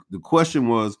the question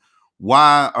was,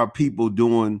 why are people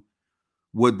doing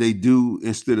what they do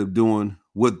instead of doing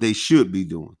what they should be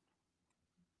doing?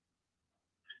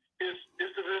 It's the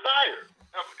desire.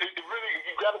 It really,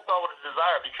 you got to start with the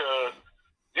desire, because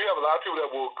you have a lot of people that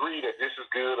will agree that this is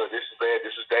good or this is bad,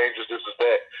 this is dangerous, this is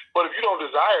that. But if you don't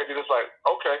desire it, then it's like,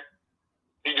 okay,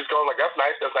 you just go like, that's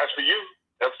nice for you.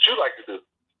 That's what you like to do.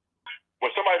 When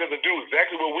somebody doesn't do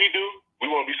exactly what we do, we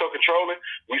want to be so controlling.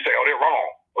 We say, oh, they're wrong.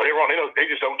 Oh, they're wrong. They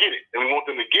just don't get it. And we want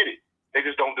them to get it. They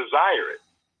just don't desire it.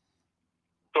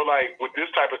 So, like, with this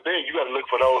type of thing, you got to look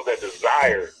for those that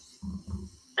desire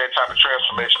that type of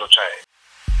transformational change.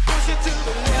 Push it to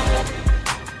the limit.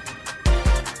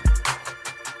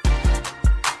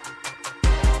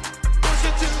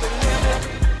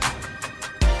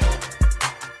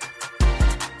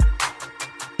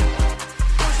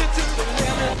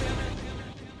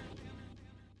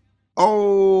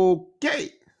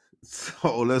 Okay,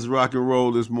 so let's rock and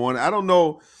roll this morning. I don't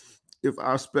know if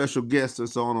our special guest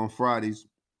that's on Fridays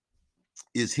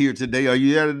is here today. Are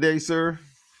you there today, sir?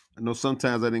 I know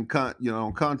sometimes I didn't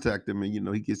contact him,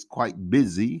 and he gets quite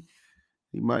busy.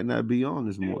 He might not be on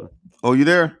this morning. Oh, you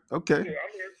there? Okay. Yeah, I'm here.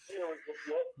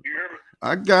 You hear me?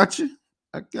 I got you.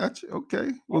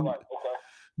 Okay. Well, okay.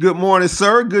 Good morning,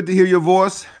 sir. Good to hear your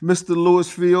voice, Mr.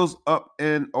 Lewis Fields, up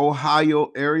in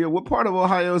Ohio area. What part of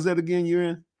Ohio is that again you're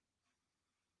in?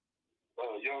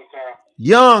 Youngstown.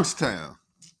 Youngstown.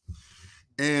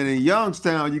 And in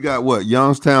Youngstown, you got what?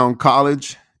 Youngstown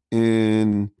College.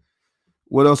 And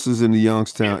what else is in the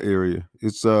Youngstown area?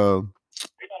 It's They got a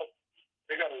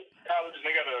college, and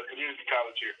they got a community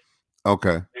college here.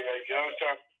 Okay. They got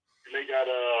Youngstown, and they got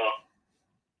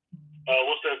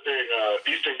what's that thing?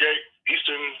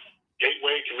 Eastern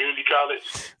Gateway Community College.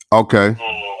 Okay.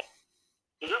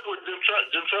 This is where Jim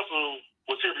Tressel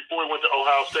was here before he went to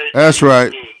Ohio State. That's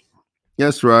right.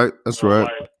 That's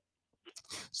right.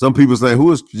 Some people say,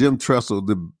 who is Jim Tressel,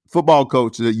 the football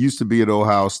coach that used to be at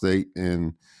Ohio State,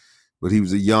 but he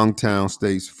was at Youngstown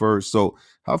State's first. So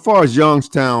how far is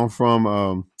Youngstown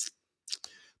from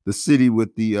the city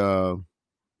with the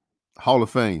Hall of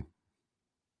Fame?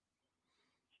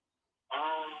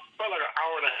 About like an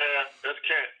hour and a half. That's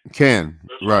Canton,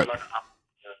 right. Like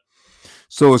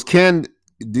so is Canton,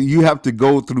 do you have to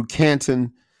go through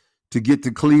Canton to get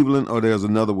to Cleveland, or there's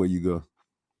another way you go?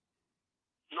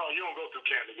 No, you don't go through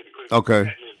Canton to get to Cleveland. Okay.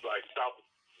 Canton is like south.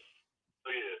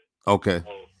 So yeah. Okay.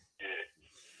 Yeah.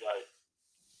 Like.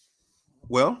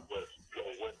 Well.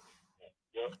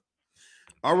 Yep.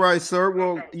 All right, sir.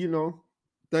 Well,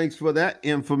 thanks for that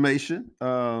information.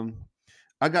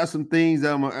 I got some things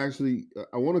that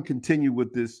I want to continue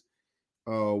with this.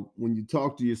 When you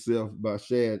talk to yourself by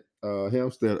Shad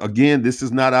Helmstead. Again, this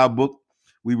is not our book.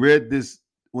 We read this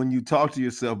When You Talk to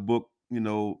Yourself book,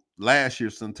 last year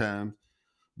sometime.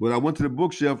 But I went to the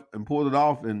bookshelf and pulled it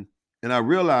off, and I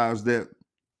realized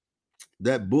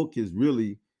that book is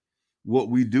really what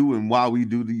we do and why we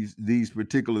do these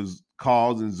particular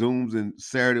calls and Zooms and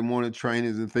Saturday morning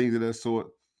trainings and things of that sort.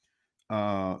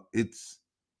 It's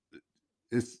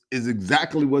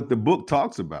exactly what the book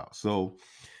talks about. So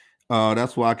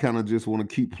that's why I kind of just want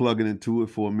to keep plugging into it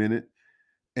for a minute.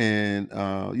 And,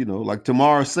 like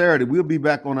tomorrow, Saturday, we'll be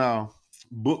back on our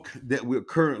book that we're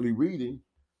currently reading.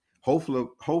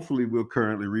 Hopefully we're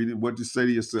currently reading. What you say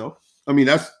to yourself? I'm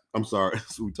sorry.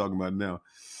 That's what we're talking about now.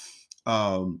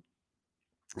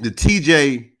 The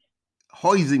TJ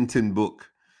Hoisington book,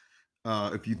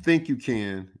 If You Think You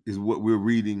Can, is what we're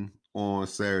reading on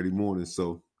Saturday morning.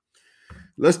 So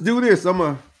let's do this. I'm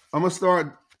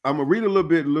gonna read a little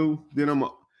bit, Lou. Then I'm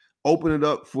gonna open it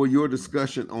up for your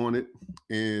discussion on it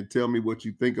and tell me what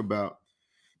you think about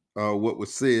what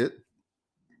was said.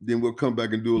 Then we'll come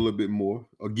back and do a little bit more.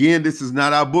 Again, this is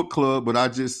not our book club, but I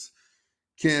just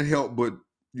can't help but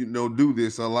do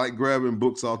this. I like grabbing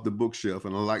books off the bookshelf,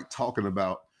 and I like talking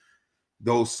about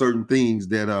those certain things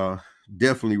that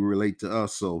definitely relate to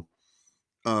us. So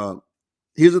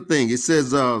here's the thing. It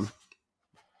says,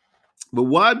 but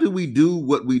why do we do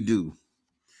what we do?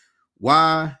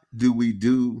 Why do we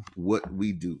do what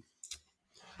we do?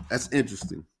 That's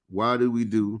interesting. Why do we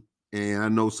do? And I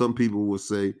know some people will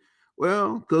say,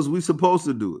 well, because we're supposed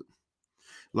to do it.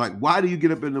 Like, why do you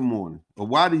get up in the morning? Or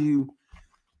why do you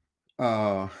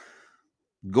go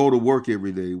to work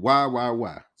every day?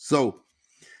 Why? So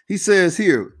he says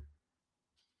here,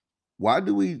 why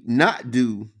do we not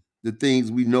do the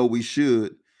things we know we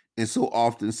should and so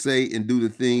often say and do the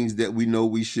things that we know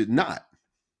we should not?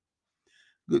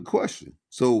 Good question.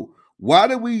 So why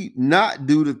do we not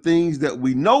do the things that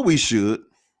we know we should,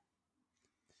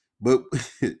 but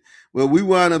well, we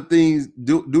wind up do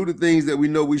the things that we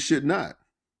know we should not?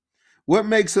 What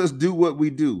makes us do what we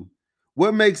do?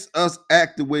 What makes us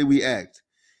act the way we act?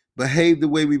 Behave the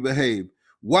way we behave?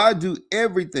 Why do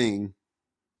everything?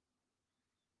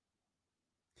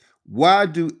 Why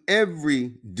do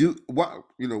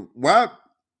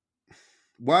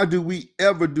why do we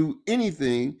ever do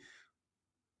anything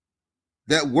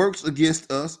that works against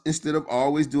us instead of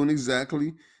always doing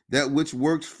exactly that which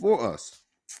works for us?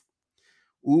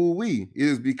 It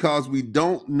is because we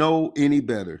don't know any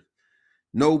better.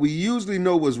 No, we usually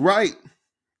know what's right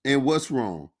and what's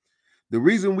wrong. The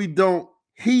reason we don't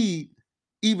heed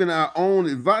even our own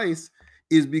advice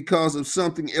is because of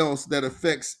something else that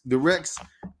affects, directs,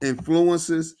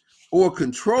 influences, or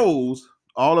controls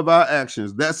all of our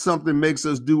actions. That something makes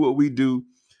us do what we do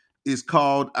is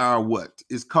called our what?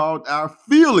 It's called our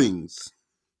feelings.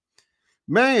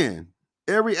 Man,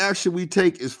 every action we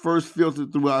take is first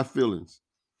filtered through our feelings.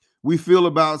 We feel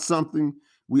about something,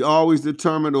 we always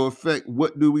determine or affect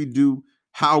what do we do,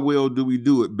 how well do we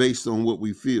do it based on what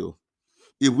we feel.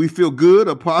 If we feel good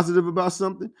or positive about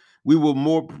something, we will be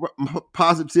more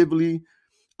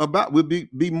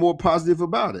positive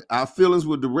about it. Our feelings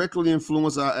will directly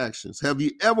influence our actions. Have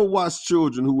you ever watched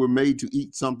children who were made to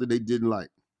eat something they didn't like?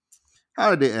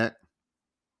 How did they act?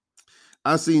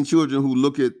 I've seen children who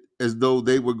look at as though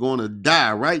they were going to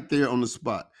die right there on the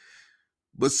spot.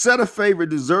 But set a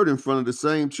favorite dessert in front of the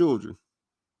same children,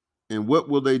 and what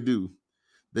will they do?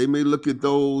 They may look at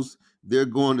those, they're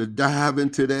going to dive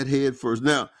into that head first.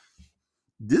 Now,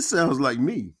 this sounds like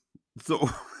me. So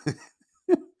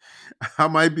I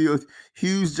might be a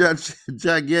huge,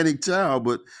 gigantic child,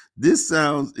 but this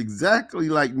sounds exactly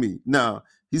like me. Now,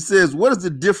 he says, what is the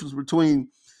difference between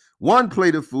one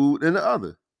plate of food and the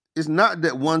other? It's not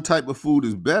that one type of food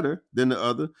is better than the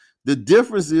other. The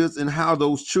difference is in how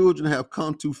those children have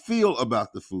come to feel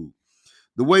about the food.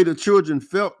 The way the children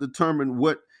felt determined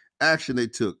what action they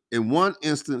took. In one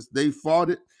instance, they fought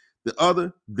it. The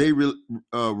other, they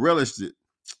relished it.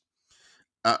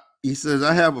 He says,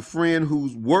 I have a friend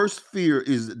whose worst fear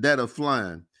is that of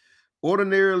flying.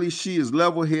 Ordinarily, she is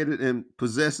level-headed and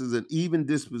possesses an even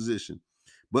disposition.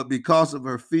 But because of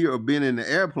her fear of being in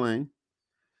the airplane,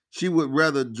 she would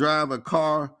rather drive a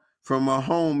car from her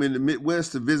home in the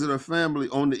Midwest to visit her family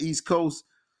on the East Coast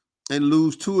and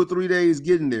lose 2 or 3 days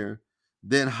getting there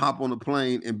than hop on a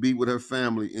plane and be with her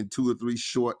family in 2 or 3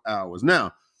 short hours.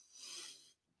 Now,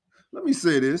 let me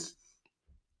say this.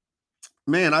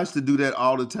 Man, I used to do that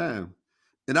all the time.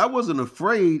 And I wasn't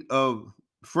afraid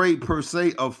per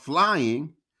se of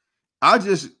flying. I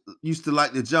just used to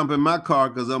like to jump in my car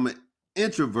because I'm an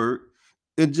introvert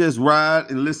and just ride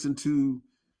and listen to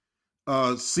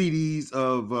CDs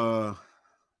of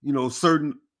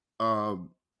certain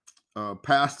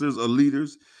pastors or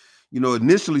leaders.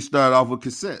 Initially started off with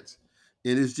cassettes,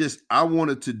 and it's just I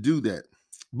wanted to do that.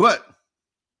 But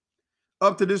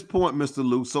up to this point, Mr.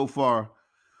 Lou, so far,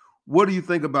 what do you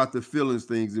think about the feelings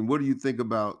things, and what do you think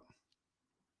about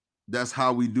that's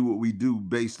how we do what we do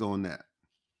based on that?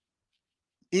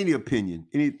 Any opinion?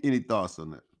 Any thoughts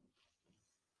on that?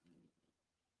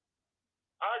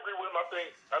 I agree with him. I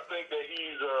think that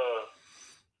he's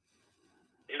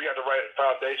got the right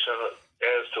foundation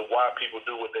as to why people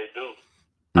do what they do.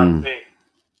 I think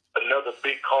another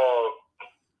big call,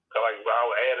 like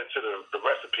I'll add into the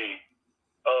recipe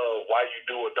of why you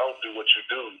do or don't do what you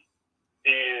do,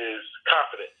 is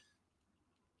confidence.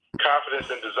 Confidence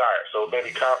and desire. So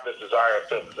maybe confidence, desire, and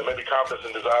feelings. And maybe confidence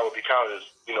and desire would be counted as,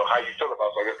 how you feel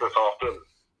about it. So I guess that's all feelings.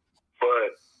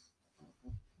 But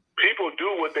people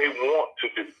do what they want to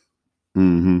do.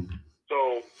 Mm-hmm.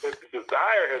 So if the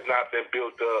desire has not been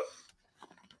built up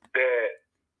that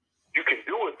you can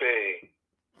do a thing,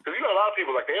 because a lot of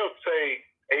people, like, they'll say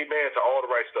amen to all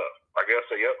the right stuff. Like, they'll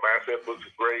say, yep, mindset books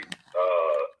is great.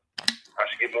 I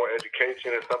should get more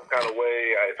education in some kind of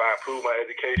way. If I improve my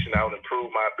education, I would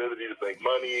improve my ability to make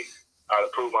money. I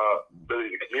would improve my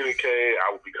ability to communicate.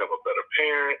 I would become a better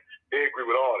parent. They agree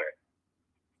with all that.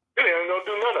 They ain't going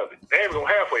to do none of it. They ain't going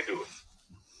to halfway do it.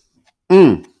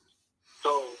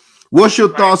 So, what's your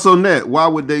thoughts on that? Why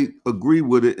would they agree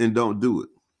with it and don't do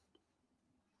it?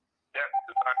 That's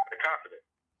the confidence.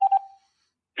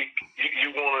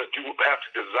 You have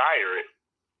to desire it,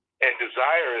 and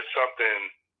desire is something.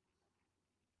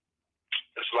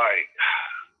 It's like,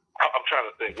 I'm trying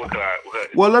to think. What can I?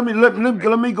 Well,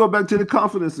 let me go back to the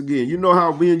confidence again. You know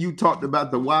how me and you talked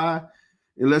about the why,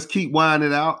 and let's keep whying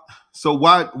it out. So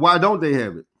why don't they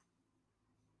have it?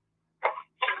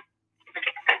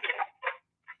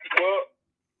 Well,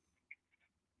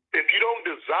 if you don't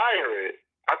desire it,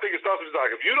 I think it starts with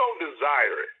desire. If you don't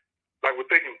desire it, like with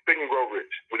Think and Grow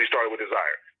Rich, when he started with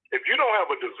desire, if you don't have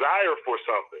a desire for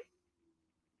something,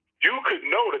 you could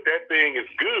know that that thing is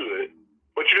good,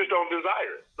 but you just don't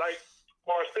desire it. Like, as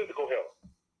far as physical health,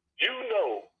 you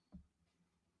know,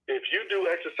 if you do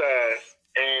exercise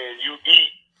and you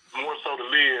eat more so to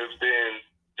live than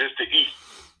just to eat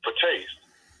for taste,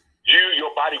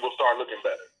 your body will start looking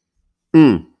better.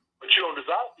 But you don't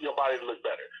desire for your body to look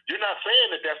better. You're not saying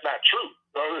that that's not true.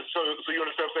 So you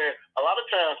understand what I'm saying? A lot of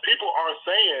times people aren't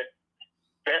saying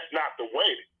that's not the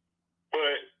way,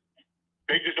 but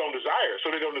they just don't desire.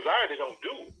 So they don't desire, they don't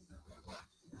do it.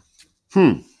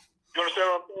 You understand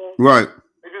what I'm saying? Right.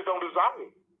 They just don't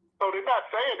desire. So they're not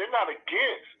saying, they're not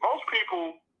against. Most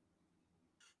people.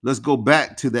 Let's go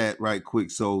back to that right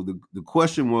quick. So the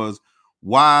question was,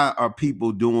 why are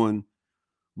people doing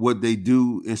what they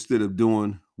do instead of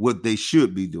doing what they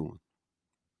should be doing?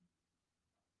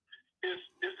 It's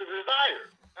the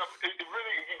desire. It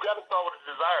really, you got to start with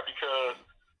the desire, because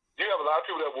you have a lot of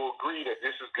people that will agree that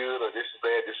this is good or this is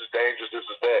bad, this is dangerous, this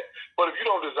is that. But if you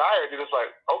don't desire it, then it's like,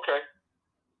 okay,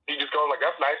 you just go like,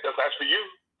 that's nice for you.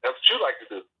 That's what you like to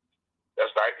do.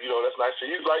 That's nice, that's nice for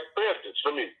you. Like, for instance,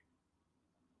 for me,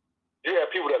 you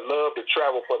have people that love to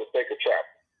travel for the sake of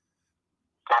travel.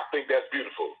 I think that's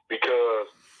beautiful, because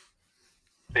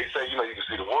they say, you can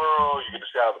see the world, you get to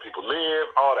see how other people live,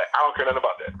 all that. I don't care nothing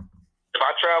about that. If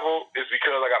I travel, it's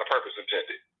because I got a purpose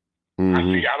intended.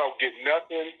 I don't get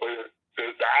nothing but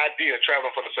the idea of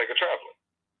traveling for the sake of traveling.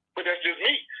 But that's just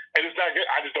me. And it's not good.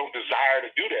 I just don't desire to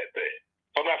do that thing.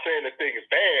 So I'm not saying the thing is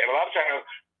bad. And a lot of times,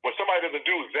 when somebody doesn't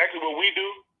do exactly what we do,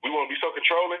 we want to be so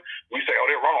controlling, we say, oh,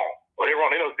 they're wrong. Oh, they're wrong.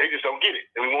 They just don't get it.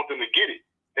 And we want them to get it.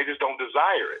 They just don't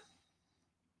desire it.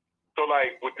 So,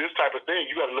 like, with this type of thing,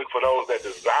 you got to look for those that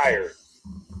desire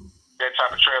that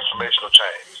type of transformational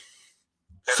change.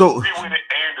 That agree with it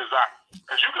and desire.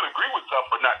 Because you can agree with something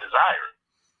but not desire it.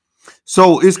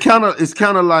 So it's kind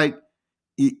of like,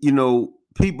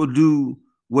 people do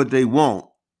what they want,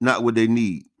 not what they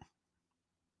need.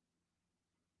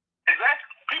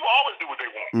 Exactly. People always do what they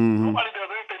want. Nobody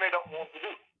does anything they don't want to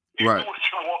do. You do what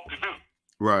you want to do.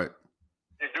 Right.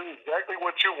 You do exactly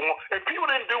what you want. If people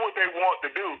didn't do what they want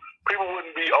to do, people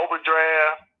wouldn't be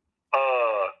overdraft,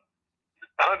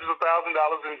 hundreds of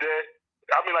 $1,000s in debt.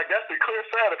 I mean, like, that's the clear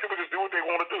sign. If people just do what they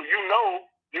want to do, you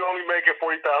only making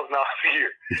 $40,000 a year,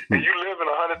 and you live in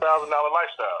a $100,000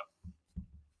 lifestyle.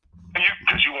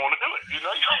 Because you want to do it. You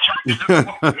just want to do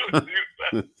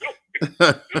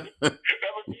it.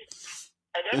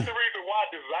 And that's the reason why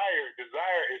desire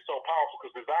is so powerful,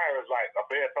 because desire is like a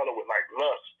bedfellow with like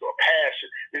lust or passion.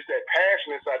 It's that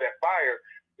passion inside that fire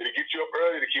that'll get you up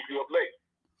early to keep you up late.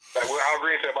 Like what Al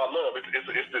Green said about love, it's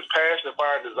this passion,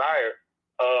 fire, and desire.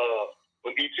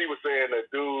 When E.T. was saying that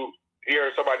dude, he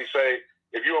heard somebody say,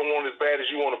 if you don't want it as bad as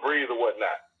you want to breathe or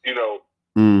whatnot, if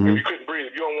you couldn't breathe,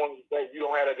 if you don't want it, you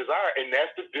don't have that desire. And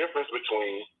that's the difference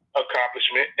between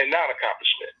accomplishment and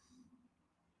non-accomplishment.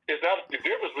 It's not the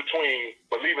difference between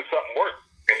believing something works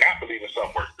and not believing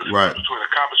something works. It's the difference between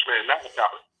accomplishment and not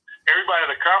accomplishment. Everybody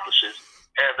that accomplishes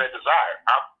has that desire.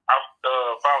 I've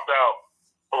found out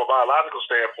from a biological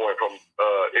standpoint, from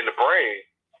in the brain,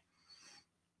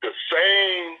 the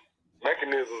same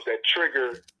mechanisms that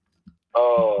trigger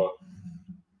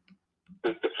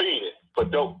the feeding for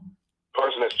dope,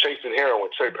 person that's chasing heroin,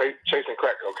 chasing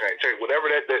crack cocaine, whatever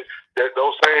that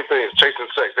those same things, chasing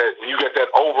sex, that when you get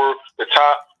that over the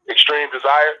top extreme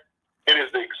desire, it is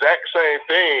the exact same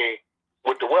thing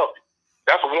with the wealthy.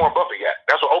 That's what Warren Buffett got.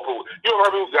 That's what Oprah. You ever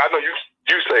heard me? I know you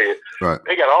say it. Right.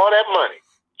 They got all that money.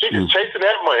 She just chasing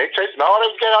that money. They chasing all that.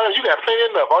 You got plenty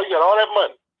enough. You got all that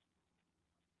money.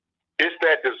 It's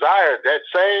that desire, that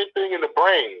same thing in the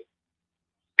brain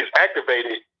is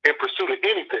activated in pursuit of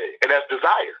anything, and that's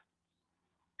desire.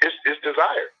 It's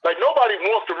desire. Like, nobody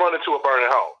wants to run into a burning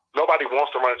home. Nobody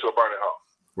wants to run into a burning home.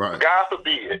 Right. God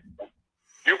forbid,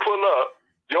 you pull up,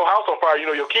 your house on fire,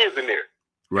 your kids in there.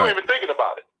 Right. You ain't even thinking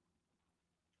about it.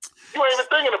 You ain't even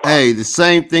thinking about it. Hey, the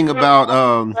same thing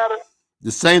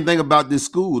about this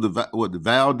school, the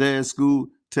Valdez School,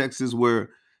 Texas, where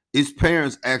its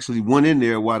parents actually went in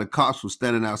there while the cops were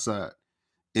standing outside,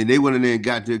 and they went in there and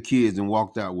got their kids and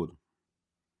walked out with them.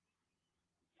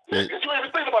 Because you ain't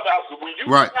even thinking about the house. When you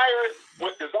desire,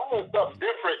 with desire is something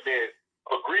different than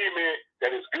agreement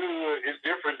that is good. It's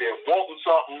different than wanting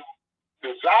something.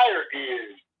 Desire,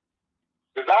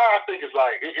 I think, is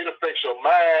like it affects your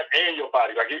mind and your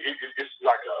body. Like it's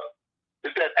like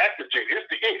it's that active gene. It's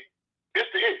the it.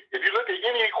 It's the it. If you look at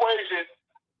any equation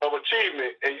of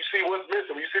achievement and you see what's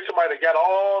missing, you see somebody that got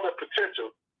all the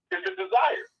potential, it's the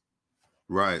desire.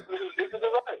 Right. It's the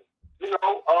desire.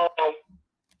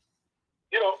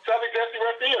 Sally Jesse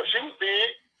right there, she was big.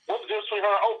 What's the difference between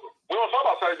her and Oprah? We don't talk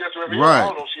about Tati Jesse Rivera. Right. I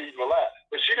don't know if she's even alive.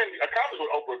 But she didn't accomplish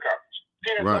what Oprah accomplished.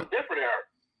 She had Right. something different in her.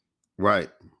 Right.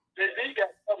 Jay-Z got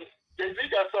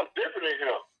something different in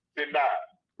him than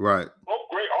Nas. Right. Both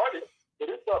great artists, but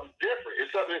it's something different.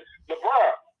 It's something.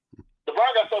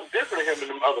 LeBron got something different in him than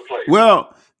them other players.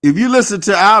 Well, if you listen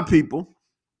to our people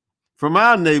from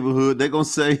our neighborhood, they're gonna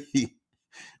say,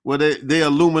 well, they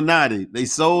Illuminati. They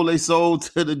sold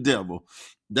to the devil.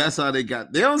 That's how they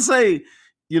got. They don't say,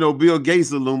 Bill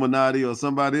Gates Illuminati or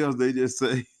somebody else. They just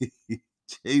say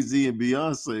Jay-Z and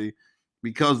Beyonce,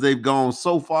 because they've gone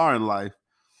so far in life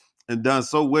and done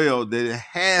so well that it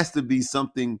has to be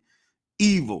something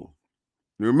evil.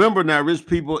 Remember now, rich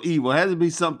people evil. It has to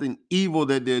be something evil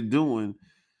that they're doing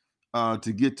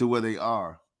to get to where they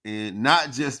are. And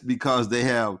not just because they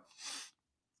have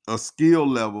a skill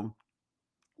level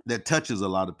that touches a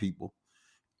lot of people.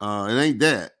 It ain't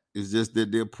that. It's just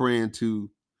that they're praying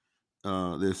to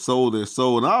their soul.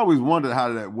 And I always wondered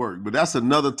how that worked. But that's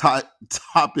another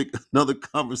topic, another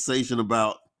conversation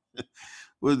about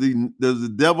does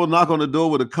the devil knock on the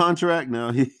door with a contract?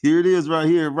 Now, here it is right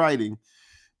here in writing.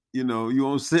 You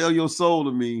want to sell your soul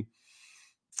to me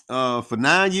for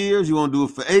 9 years. You want to do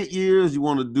it for 8 years. You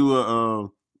want to do a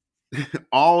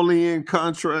all-in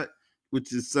contract, which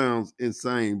just sounds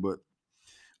insane. But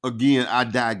again, I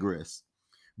digress.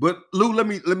 But Lou, let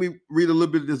me read a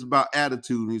little bit of this about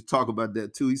attitude, and he's talk about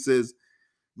that too. He says,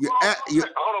 hold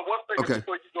on one second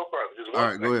before you go further. All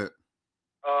right, go ahead.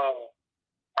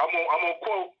 I'm gonna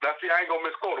quote. Now, see, I ain't gonna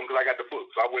misquote him because I got the book,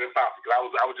 so I went and found it.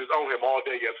 Because I was just on him all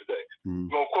day yesterday. I'm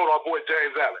gonna quote our boy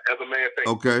James Allen, as a man thinks.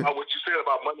 Okay. What you said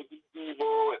about money being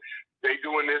evil and they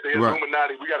doing this, they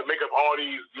Illuminati. We got to make up all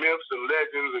these myths and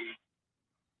legends and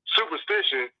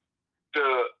superstition to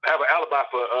have an alibi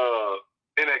for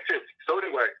inactivity. So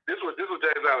anyway, this is what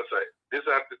James Allen say. This is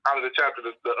out of the chapter,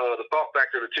 the thought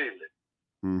factor of achievement.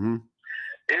 Mm-hmm.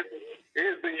 It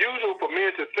has been usual for men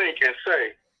to think and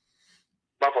say.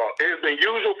 My fault. It has been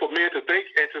usual for men to think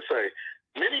and to say,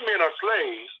 many men are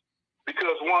slaves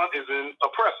because one is an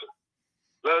oppressor.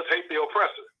 Let us hate the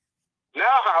oppressor.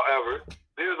 Now, however,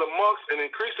 there is amongst an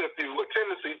increasing few a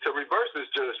tendency to reverse this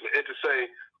judgment and to say,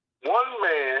 one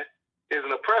man is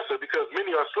an oppressor because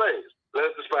many are slaves.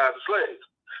 Let us despise the slaves.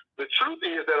 The truth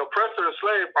is that oppressor and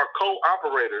slave are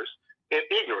co-operators in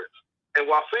ignorance, and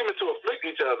while seeming to afflict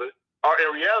each other, are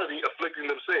in reality afflicting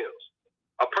themselves.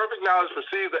 A perfect knowledge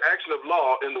perceives the action of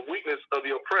law in the weakness of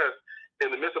the oppressed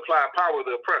and the misapplied power of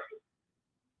the oppressor.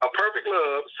 A perfect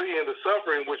love, seeing the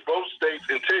suffering which both states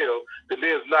entail,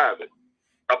 condemns neither.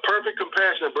 A perfect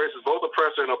compassion embraces both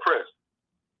oppressor and oppressed.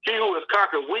 He who has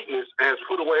conquered weakness and has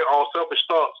put away all selfish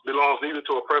thoughts belongs neither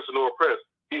to oppressor nor oppressed.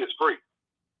 He is free.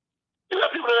 You got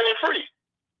people that ain't free.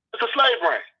 It's a slave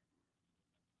brain.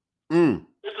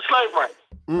 It's a slave brain.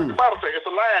 The Bible says it's a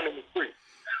lion and it's free.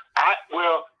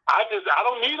 I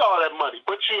don't need all that money,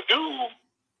 but you do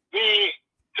need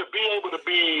to be able to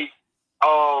be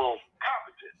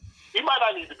competent. You might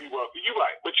not need to be wealthy, you're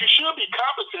right, but you should be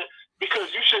competent because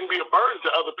you shouldn't be a burden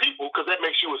to other people because that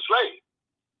makes you a slave.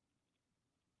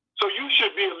 So you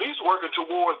should be at least working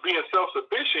towards being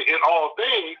self-sufficient in all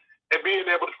things and being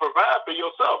able to provide for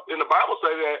yourself. And the Bible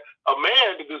says that a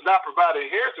man that does not provide an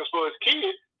inheritance for his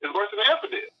kids is worse than an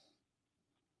infidel.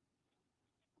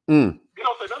 You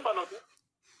don't say nothing about no that.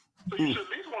 So you should at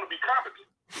least want to be competent.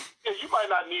 And you might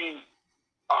not need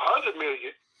 100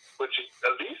 million, but you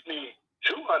at least need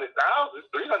 200,000,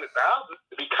 300,000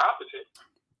 to be competent.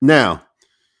 Now,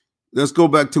 let's go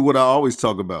back to what I always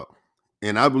talk about.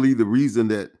 And I believe the reason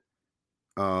that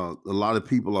a lot of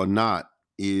people are not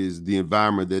is the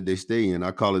environment that they stay in.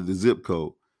 I call it the zip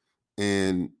code.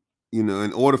 And,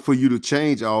 in order for you to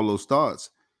change all those thoughts,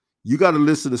 you got to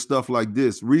listen to stuff like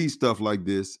this, read stuff like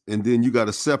this, and then you got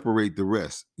to separate the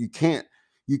rest. You can't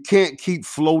keep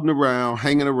floating around,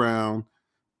 hanging around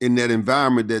in that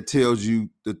environment that tells you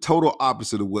the total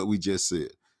opposite of what we just said.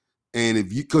 And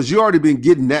because you already been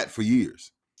getting that for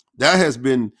years, that has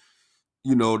been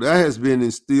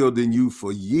instilled in you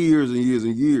for years and years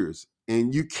and years.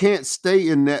 And you can't stay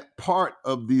in that part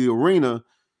of the arena.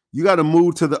 You got to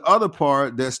move to the other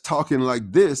part that's talking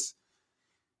like this.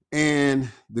 And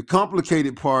the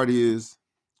complicated part is,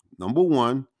 number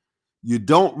one, you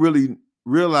don't really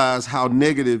realize how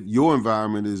negative your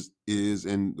environment is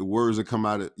and the words that come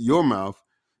out of your mouth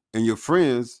and your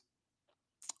friends.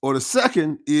 Or the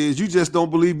second is you just don't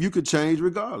believe you could change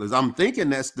regardless. I'm thinking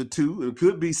that's the two. It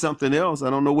could be something else. I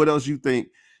don't know what else you think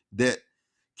that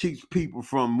keeps people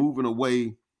from moving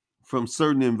away from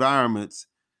certain environments.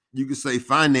 You could say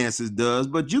finances does,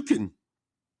 but you can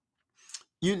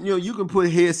put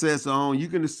headsets on. You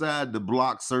can decide to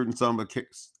block a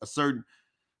certain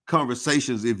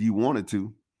conversations if you wanted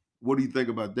to. What do you think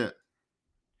about that?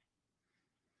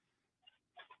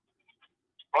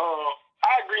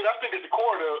 I agree. I think at the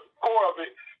core of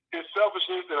it is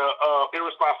selfishness and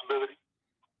irresponsibility.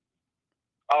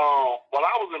 While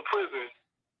I was in prison,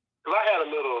 because I had a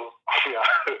little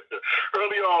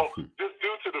early on, just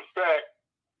due to the fact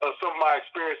of some of my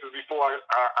experiences before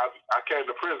I came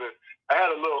to prison, I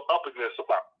had a little upperness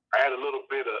about. I had a little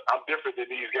bit of I'm different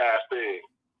than these guys thing.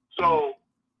 So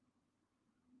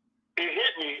it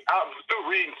hit me. I was through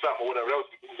reading something or whatever.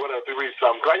 Through reading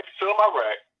something. I used to sit on my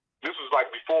rack. This was like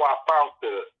before I found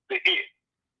the it.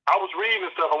 I was reading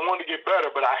and stuff. I wanted to get better,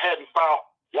 but I hadn't found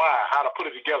how to put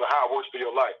it together, how it works for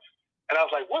your life. And I was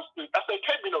like, I said, it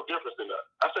can't be no difference in us.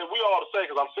 I said, we all the same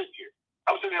because I'm sitting here.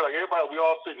 I'm sitting here like everybody, we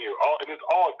all sitting here. And it's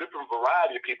all a different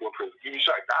variety of people in prison. You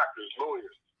shot doctors,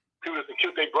 lawyers, people that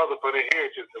killed their brother for their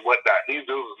inheritance and whatnot. These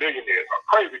dudes are millionaires.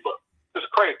 Crazy, but it's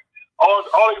crazy.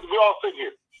 We all sitting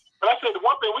here. But I said, the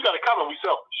one thing we got in common, we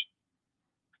selfish.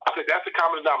 I said, that's the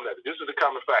common denominator. This is the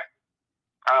common factor.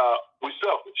 We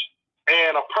selfish.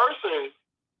 And a person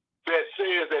that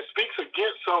speaks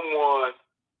against someone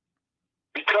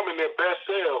becoming their best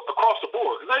self across the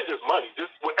board, because it ain't just money,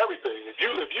 just with everything. If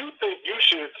you think you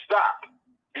should stop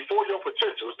before your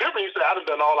potential, it's different. You say, I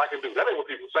done all I can do. That ain't what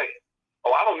people are saying.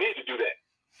 Oh, I don't need to do that.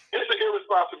 It's an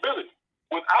irresponsibility.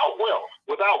 Without wealth,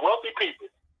 without wealthy people,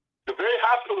 the very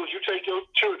hospitals you take your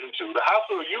children to, the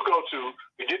hospital you go to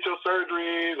get your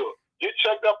surgeries or get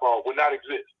checked up on would not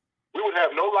exist. We would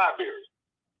have no libraries.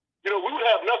 We would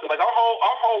have nothing. Like our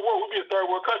whole world would be a third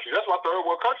world country. That's why third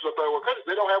world countries are third world countries.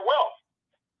 They don't have wealth.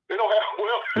 They don't have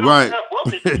wealth. They don't have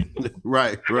wealthy people.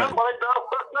 Right. That's why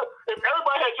if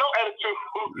everybody had your attitude,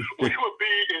 we would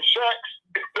be in shacks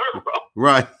in third world.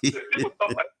 Right. If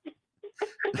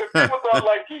people thought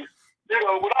like you, we're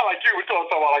not like you. We're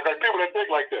talking about like people that think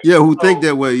like that. Yeah, who think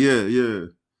that way. Yeah.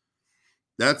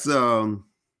 That's everybody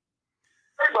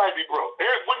be broke.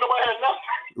 Nobody has nothing.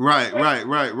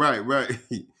 Right.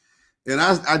 And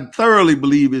I thoroughly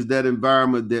believe is that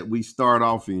environment that we start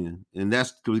off in. And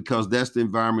that's because that's the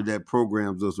environment that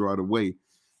programs us right away.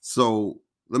 So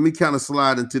let me kind of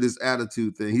slide into this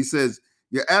attitude thing. He says,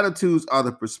 your attitudes are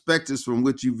the perspectives from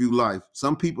which you view life.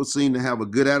 Some people seem to have a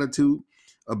good attitude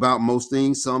about most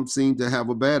things. Some seem to have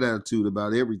a bad attitude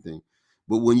about everything.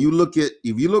 But if you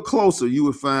look closer, you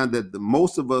will find that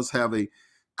most of us have a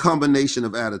combination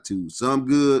of attitudes, some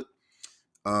good,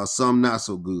 some not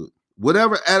so good.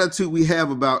 Whatever attitude we have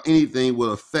about anything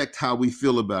will affect how we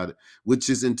feel about it,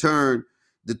 which is in turn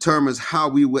determines how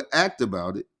we will act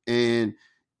about it. And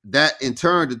that in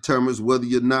turn determines whether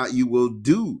or not you will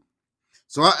do.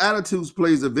 So our attitudes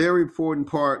plays a very important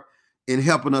part in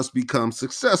helping us become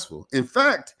successful. In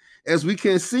fact, as we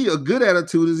can see, a good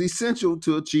attitude is essential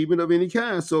to achievement of any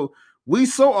kind. So we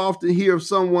so often hear of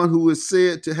someone who is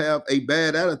said to have a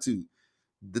bad attitude.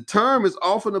 The term is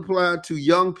often applied to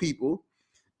young people,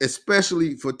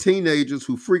 especially for teenagers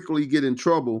who frequently get in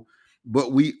trouble,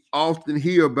 but we often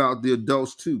hear about the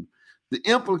adults too. The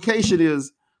implication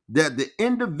is that the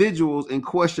individuals in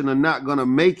question are not going to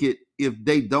make it if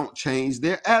they don't change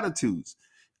their attitudes.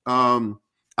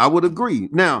 I would agree.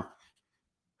 Now,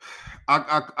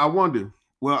 I wonder,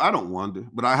 well, I don't wonder,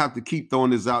 but I have to keep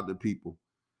throwing this out to people.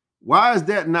 Why is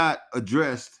that not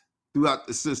addressed throughout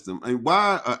the system? And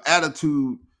why an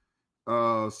attitude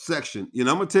section? I'm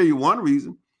going to tell you one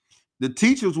reason. The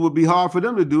teachers would be hard for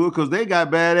them to do it because they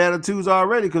got bad attitudes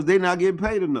already because they're not getting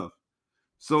paid enough.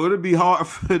 So it'd be hard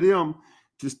for them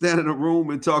to stand in a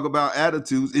room and talk about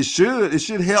attitudes. It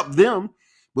should help them,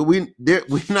 but we're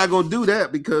not going to do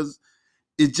that because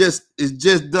it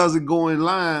just doesn't go in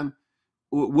line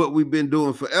with what we've been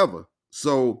doing forever.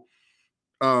 So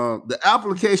the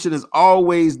application is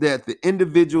always that the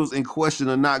individuals in question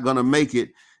are not going to make it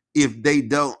if they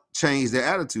don't change their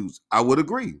attitudes. I would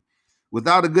agree.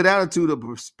 Without a good attitude, a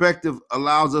perspective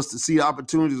allows us to see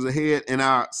opportunities ahead and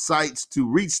our sights to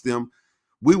reach them.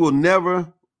 We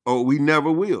never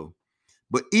will.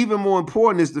 But even more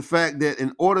important is the fact that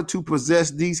in order to possess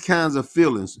these kinds of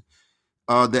feelings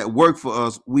that work for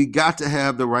us, we got to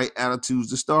have the right attitudes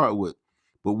to start with.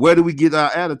 But where do we get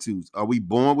our attitudes? Are we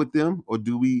born with them or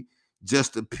do we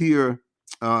just appear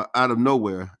out of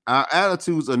nowhere? Our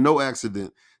attitudes are no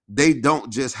accident. They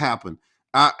don't just happen.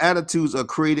 Our attitudes are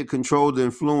created, controlled, and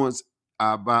influenced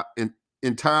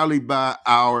entirely by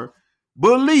our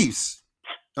beliefs.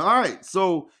 All right.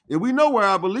 So, and we know where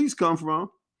our beliefs come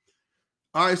from.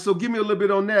 All right. So give me a little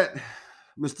bit on that,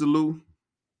 Mr. Lou.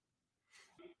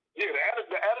 Yeah,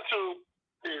 the attitude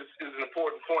is an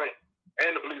important point.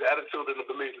 And the attitude and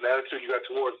the belief and the attitude you got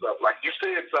towards stuff. Like you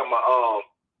said something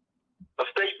a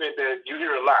statement that you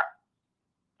hear a lot.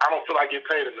 I don't feel like getting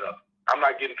paid enough. I'm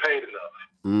not getting paid enough.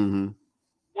 Mm-hmm.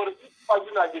 Well, if you feel like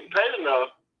you're not getting paid enough,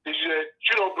 is that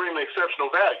you don't bring the exceptional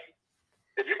value.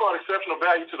 If you brought exceptional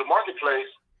value to the marketplace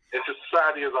and to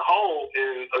society as a whole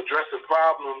in addressing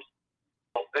problems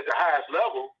at the highest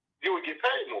level, you would get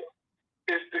paid more.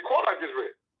 It's the quote I just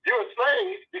read. You're a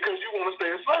slave because you want to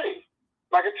stay a slave.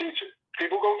 Like a teacher.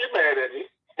 People gonna get mad at me,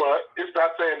 but it's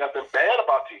not saying nothing bad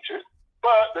about teachers.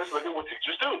 But let's look at what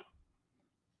teachers do.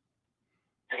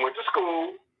 You went to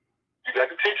school, you got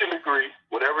the teaching degree,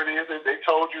 whatever it is that they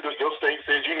told you that your state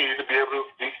said you needed to be able to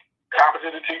be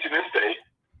competent to teach in this state.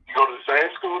 You go to the same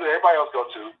school that everybody else go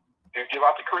to. You give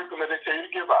out the curriculum that they tell you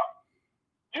to give out.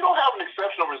 You don't have an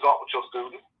exceptional result with your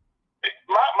student.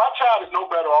 My child is no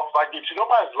better off if I get you.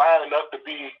 Nobody's lining up for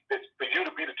you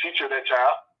to be the teacher of that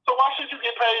child. So why should you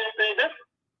get paid anything different?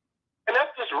 And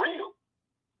that's just real.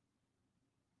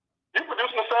 You're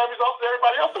producing the same results as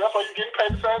everybody else, so that's why you're getting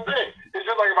paid the same thing. It's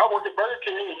just like if I work at Burger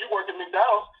King and you work at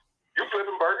McDonald's, you're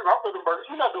flipping burgers, I'm flipping burgers.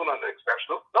 We're not doing nothing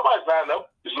exceptional. Nobody's lining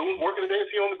up. You're working today if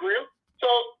you're on the grill. So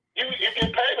you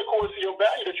get paid according to your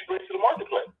value that you bring to the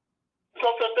marketplace. There's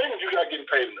no such thing as you not getting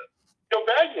paid enough. Your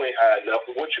value ain't high enough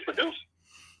for what you produce.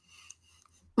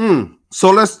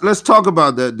 So let's talk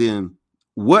about that then.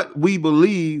 What we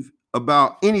believe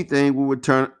about anything will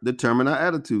determine our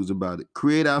attitudes about it,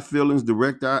 create our feelings,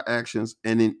 direct our actions,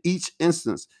 and in each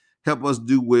instance, help us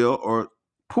do well or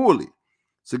poorly,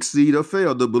 succeed or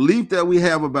fail. The belief that we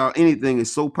have about anything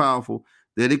is so powerful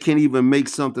that it can even make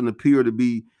something appear to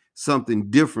be something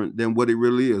different than what it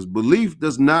really is. Belief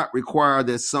does not require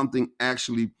that something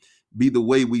actually be the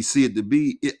way we see it to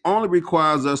be. It only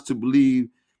requires us to believe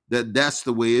that that's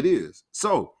the way it is.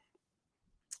 So,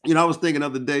 I was thinking the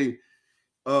other day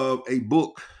of a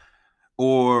book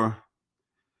or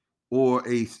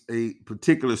a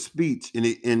particular speech,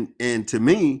 and to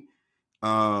me,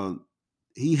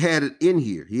 he had it in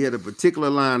here. He had a particular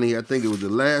line here. I think it was the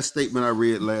last statement I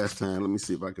read last time. Let me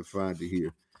see if I can find it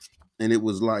here. And it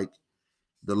was like,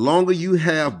 the longer you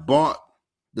have bought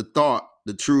the thought,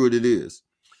 the truer it is.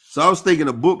 So I was thinking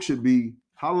a book should be,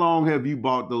 how long have you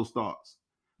bought those thoughts?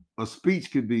 A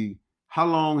speech could be, how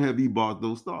long have you bought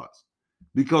those thoughts?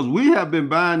 Because we have been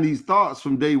buying these thoughts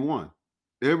from day one,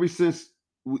 ever since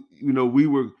we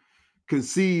were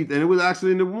conceived, and it was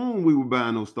actually in the womb we were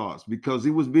buying those thoughts because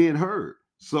it was being heard.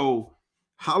 So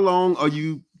how long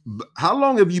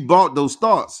have you bought those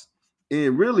thoughts?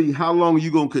 And really, how long are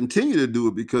you going to continue to do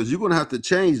it? Because you're going to have to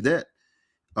change that.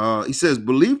 He says,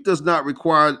 belief does not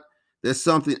require that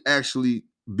something actually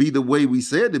be the way we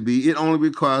say it to be. It only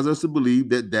requires us to believe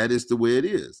that that is the way it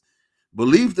is.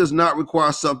 Belief does not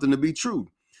require something to be true.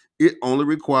 It only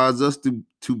requires us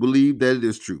to believe that it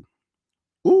is true.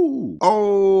 Ooh,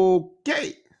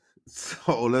 okay.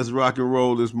 So let's rock and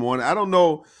roll this morning. I don't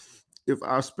know if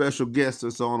our special guest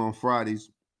that's on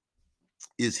Fridays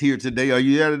is here today. Are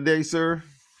you there today, sir?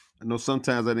 I know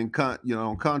sometimes I didn't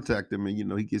contact him,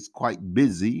 and he gets quite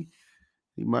busy.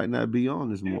 He might not be on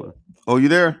this morning. Oh, you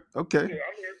there? Okay. Yeah, I'm here.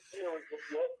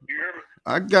 You hear me?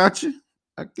 I got you.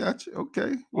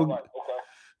 Okay. Well, okay.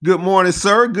 Good morning,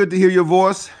 sir. Good to hear your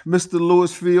voice, Mr.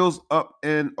 Lewis Fields, up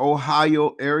in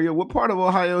Ohio area. What part of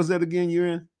Ohio is that again? You're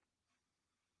in?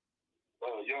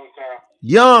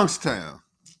 Youngstown.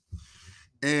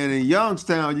 And in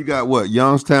Youngstown, you got what?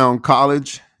 Youngstown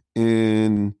College,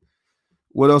 and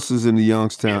what else is in the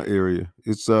Youngstown area?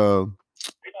 It's They got a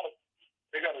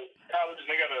college, and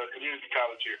they got a community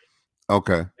college here.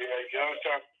 Okay. They got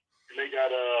Youngstown, and they got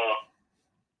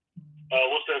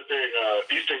what's that thing?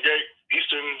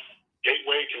 Eastern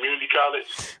Gateway Community College.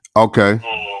 Okay.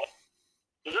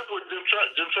 This is what Jim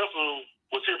Tressel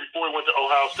was here before he went to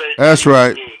Ohio State. That's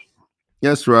right.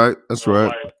 That's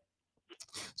right.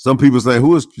 Some people say,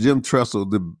 who is Jim Tressel,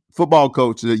 the football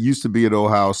coach that used to be at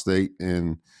Ohio State,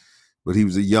 but he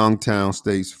was at Youngstown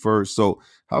State's first. So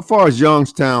how far is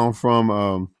Youngstown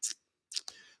from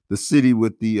the city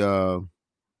with the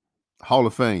Hall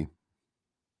of Fame?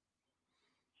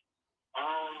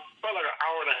 About like an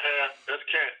hour and a half. That's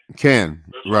Canton.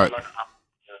 Right. Like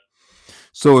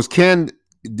so is Canton,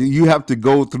 do you have to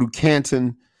go through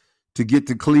Canton to get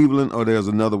to Cleveland, or there's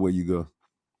another way you go?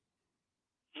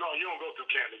 No, you don't go through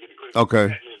Canton to get to Cleveland. Okay.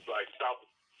 Canton is like south.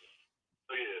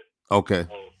 So yeah. Okay.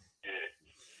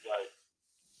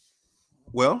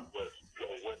 Well.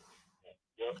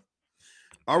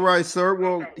 All right, sir.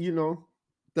 Well,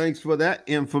 thanks for that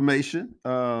information.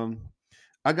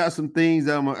 I got some things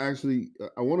that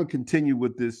I want to continue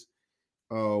with this.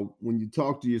 When you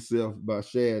talk to yourself by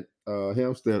Shad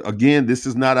Hampstead. Again, this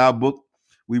is not our book.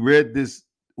 We read this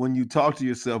When You Talk to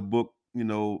Yourself book,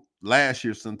 last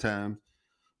year sometime.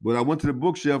 But I went to the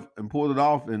bookshelf and pulled it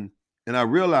off, and I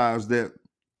realized that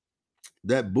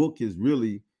that book is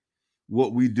really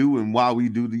what we do and why we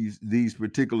do these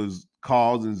particular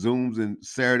calls and Zooms and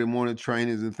Saturday morning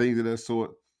trainings and things of that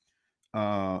sort.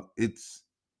 It's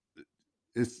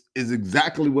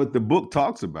exactly what the book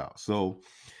talks about. So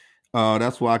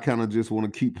that's why I kind of just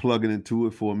want to keep plugging into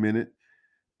it for a minute.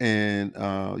 And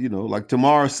like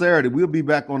tomorrow, Saturday, we'll be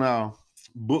back on our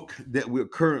book that we're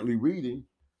currently reading.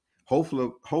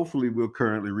 Hopefully we're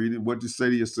currently reading. What you say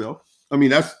to yourself? I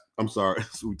mean, I'm sorry,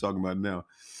 that's what we're talking about now.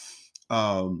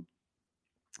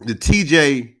 The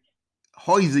TJ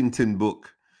Hoisington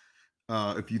book,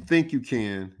 If You Think You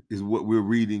Can, is what we're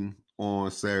reading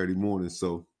on Saturday morning.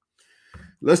 So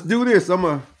let's do this. I'm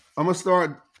gonna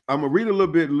read a little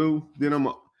bit, Lou, then I'm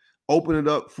gonna open it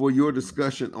up for your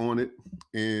discussion on it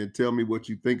and tell me what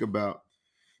you think about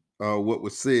what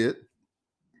was said.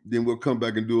 Then we'll come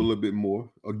back and do a little bit more.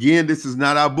 Again, this is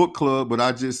not our book club, but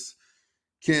I just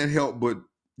can't help but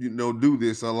do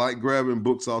this. I like grabbing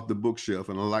books off the bookshelf,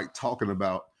 and I like talking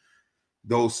about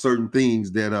those certain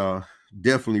things that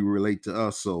definitely relate to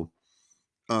us. So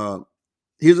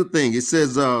here's the thing. It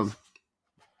says, but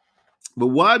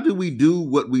why do we do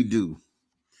what we do?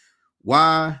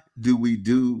 Why do we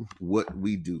do what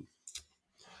we do?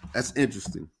 That's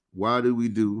interesting. Why do we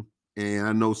do? And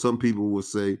I know some people will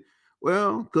say,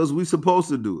 well, because we're supposed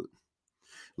to do it.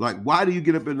 Like, why do you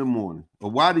get up in the morning?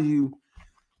 Or why do you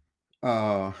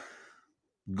go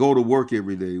to work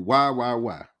every day?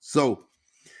 Why? So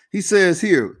he says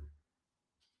here,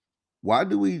 why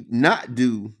do we not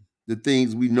do the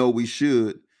things we know we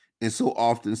should and so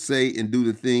often say and do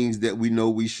the things that we know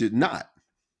we should not?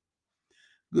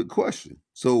 Good question.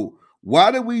 So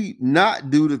why do we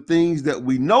not do the things that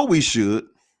we know we should,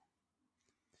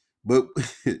 but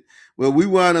well, we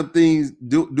wind up do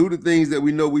the things that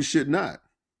we know we should not?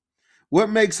 What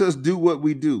makes us do what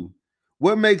we do?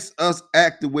 What makes us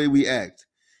act the way we act,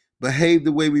 behave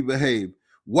the way we behave?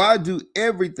 Why do we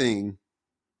ever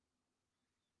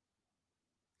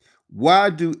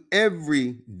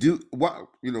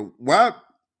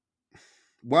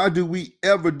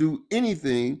do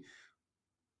anything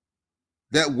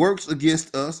that works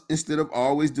against us instead of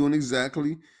always doing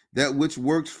exactly that which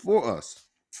works for us?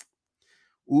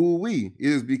 It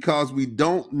is because we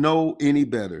don't know any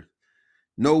better.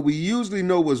 No, we usually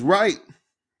know what's right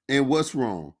and what's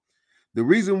wrong. The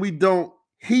reason we don't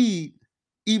heed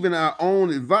even our own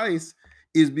advice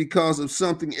is because of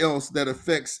something else that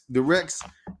affects, directs,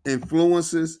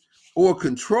 influences, or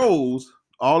controls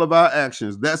all of our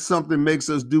actions. That something makes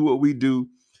us do what we do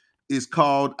is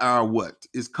called our what?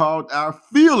 It's called our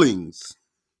feelings.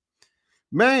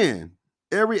 Man,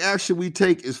 every action we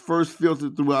take is first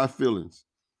filtered through our feelings.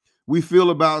 We feel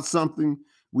about something,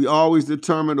 we always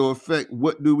determine or affect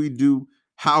what do we do,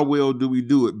 how well do we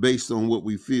do it based on what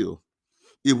we feel.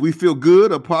 If we feel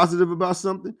good or positive about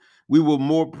something, we will be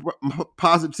more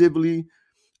positive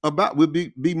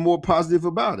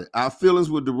about it. Our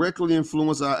feelings will directly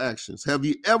influence our actions. Have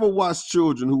you ever watched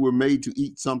children who were made to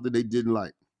eat something they didn't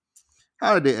like?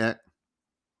 How did they act?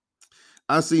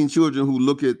 I've seen children who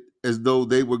look as though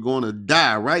they were going to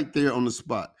die right there on the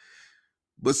spot.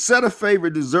 But set a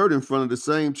favorite dessert in front of the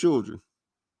same children,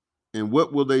 and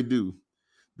what will they do?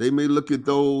 They may look at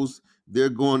those, they're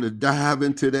going to dive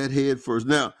into that head first.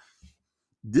 Now,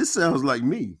 this sounds like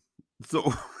me.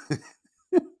 So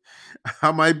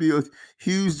I might be a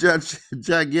huge,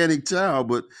 gigantic child,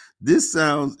 but this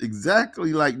sounds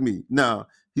exactly like me. Now,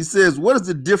 he says, what is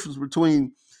the difference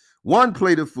between one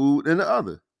plate of food and the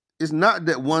other? It's not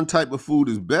that one type of food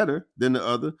is better than the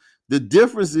other. The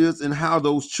difference is in how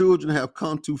those children have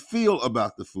come to feel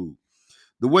about the food.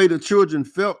 The way the children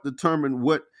felt determined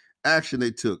what action they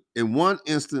took. In one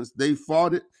instance, they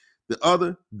fought it. The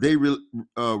other, they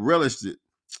relished it.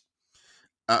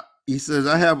 He says,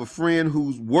 I have a friend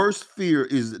whose worst fear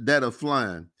is that of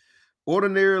flying.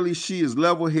 Ordinarily, she is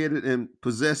level-headed and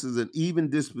possesses an even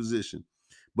disposition.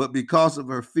 But because of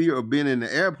her fear of being in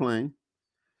the airplane,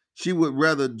 she would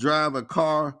rather drive a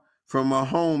car from her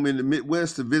home in the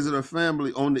Midwest to visit her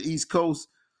family on the East Coast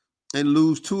and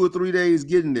lose 2 or 3 days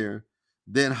getting there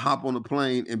than hop on a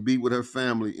plane and be with her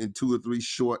family in 2 or 3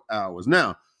 short hours.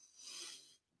 Now,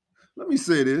 let me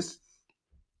say this.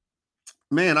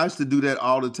 Man, I used to do that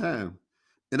all the time.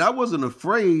 And I wasn't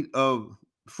afraid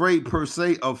per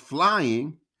se of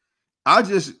flying. I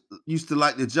just used to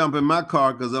like to jump in my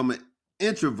car because I'm an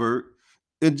introvert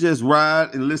and just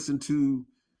ride and listen to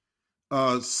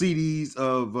CDs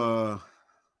of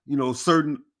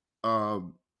certain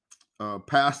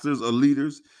pastors or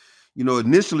leaders.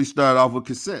 Initially started off with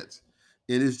cassettes,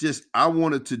 and it's just I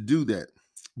wanted to do that.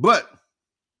 But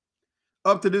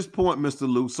Up to this point, Mr.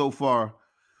 Lou, so far,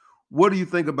 what do you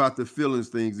think about the feelings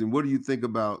things, and what do you think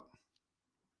about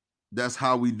that's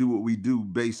how we do what we do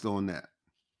based on that?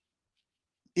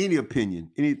 Any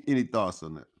opinion? Any thoughts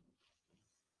on that?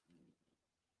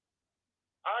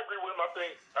 I agree with him. I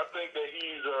think that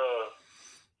he's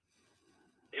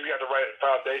got the right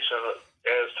foundation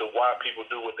as to why people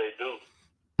do what they do.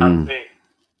 I think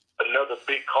another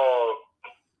big call,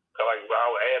 like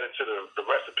I'll add into the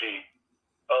recipe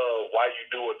of why you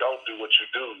do or don't do what you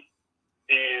do,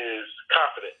 is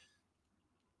confidence.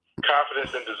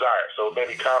 Confidence and desire. So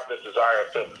maybe confidence, desire,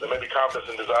 and feelings. And maybe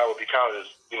confidence and desire will be counted as,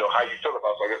 how you feel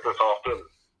about it. So I guess that's all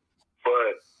feelings.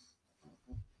 But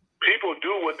people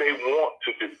do what they want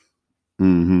to do.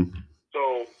 Mm-hmm.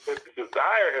 So if the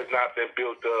desire has not been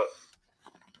built up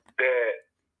that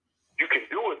you can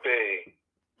do a thing,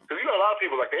 because a lot of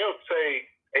people, like, they'll say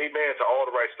amen to all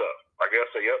the right stuff. Like, they'll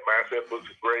say, yep, mindset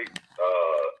books are great.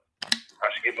 I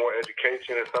should get more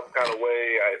education in some kind of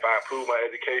way. If I improve my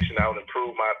education, I would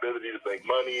improve my ability to make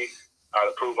money. I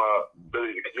would improve my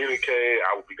ability to communicate.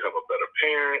 I would become a better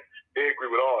parent. They agree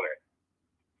with all that.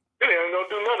 Then they ain't going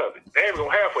to do none of it. They ain't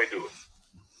going to halfway do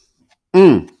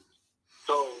it.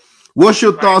 So, what's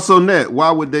your thoughts on that? Why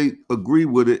would they agree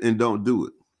with it and don't do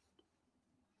it?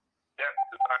 That's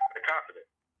the confidence.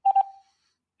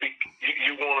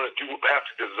 You have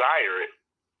to desire it,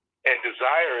 and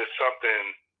desire is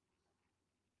something.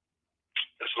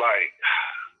 It's like,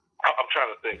 I'm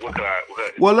trying to think. What can I?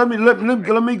 Well, let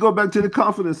me go back to the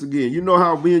confidence again. You know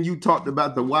how me and you talked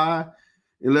about the why,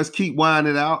 and let's keep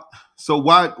winding it out. So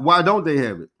why don't they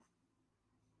have it?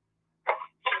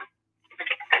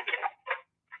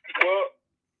 Well,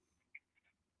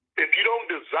 if you don't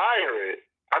desire it,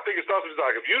 I think it starts with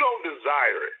desire. If you don't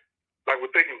desire it, like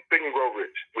with Think and Grow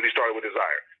Rich, when he started with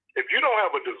desire, if you don't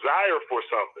have a desire for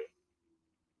something,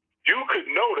 you could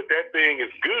know that thing is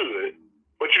good,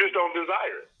 but you just don't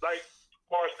desire it. Like, as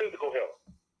far as physical health,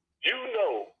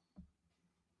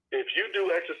 if you do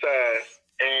exercise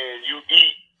and you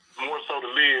eat more so to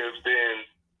live than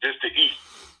just to eat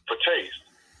for taste,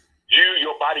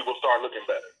 your body will start looking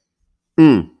better.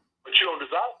 But you don't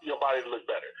desire your body to look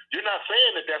better. You're not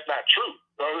saying that that's not true.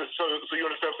 So you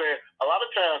understand what I'm saying? A lot of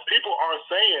times people aren't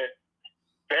saying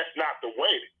that's not the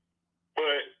way,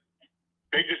 but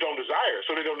they just don't desire.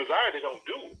 So they don't desire, they don't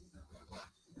do it.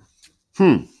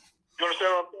 You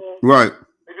understand what I'm saying? Right.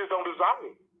 They just don't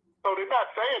desire. So they're not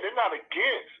saying, they're not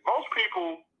against. Most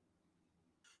people.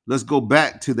 Let's go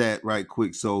back to that right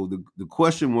quick. So the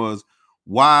question was,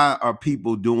 why are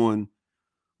people doing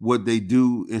what they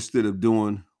do instead of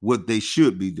doing what they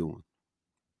should be doing?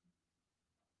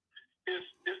 It's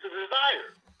the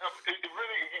desire.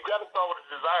 You got to start with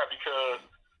the desire, because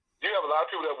you have a lot of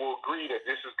people that will agree that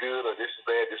this is good or this is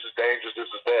bad, this is dangerous, this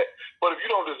is that. But if you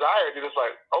don't desire it, then it's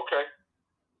like, okay.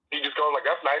 You just go like,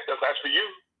 that's nice for you.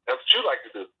 That's what you like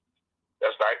to do.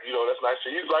 That's nice, that's nice for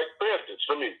you. Like, for instance,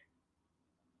 for me,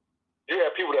 you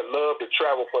have people that love to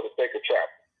travel for the sake of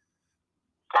travel.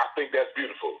 I think that's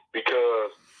beautiful,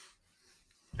 because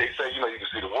they say, you can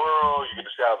see the world, you get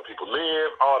to see how other people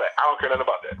live, all that. I don't care nothing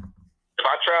about that. If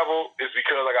I travel, it's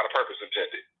because I got a purpose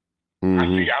intended.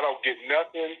 I don't get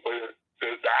nothing but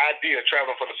the idea of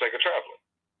traveling for the sake of traveling.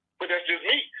 But that's just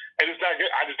me. And it's not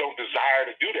good. I just don't desire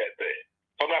to do that thing.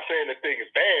 So I'm not saying the thing is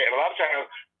bad. And a lot of times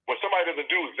when somebody doesn't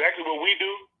do exactly what we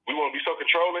do, we want to be so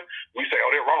controlling, we say,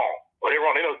 oh, they're wrong. Or they're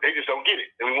wrong. They just don't get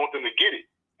it. And we want them to get it.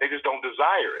 They just don't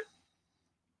desire it.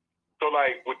 So,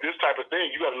 like, with this type of thing,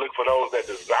 you got to look for those that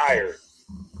desire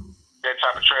that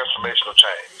type of transformational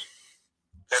change.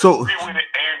 So agree with it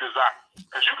and desire.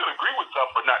 Because you can agree with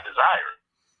something but not desire it.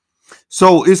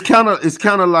 So it's kind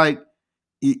of like,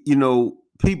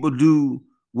 people do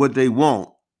what they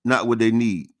want, not what they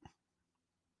need.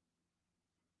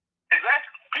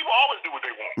 Exactly. People always do what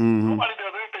they want. Nobody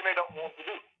does anything they don't want to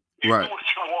do. You do what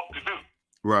you want to do.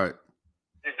 Right.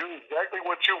 You do exactly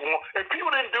what you want. If people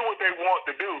didn't do what they want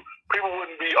to do, people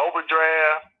wouldn't be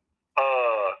overdraft,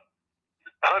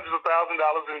 hundreds of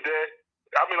 $1,000s in debt.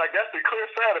 I mean, like, that's the clear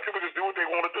sign that people just do what they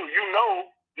want to do. You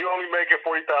only making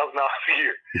 $40,000 a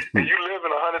year, and you live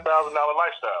in a $100,000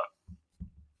 lifestyle.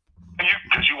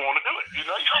 Because you want to do it. You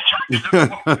just want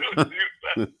to do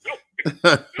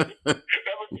it.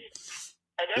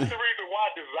 And that's the reason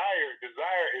why desire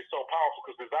is so powerful,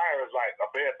 because desire is like a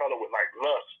bedfellow with like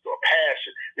lust or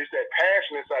passion. It's that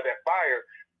passion inside that fire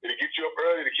that'll get you up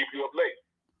early to keep you up late.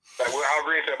 Like what Al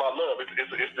Green said about love, it's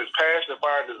this passion,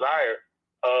 fire, and desire.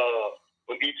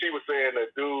 When E.T. was saying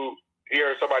that dude, he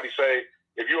heard somebody say,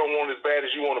 if you don't want it as bad as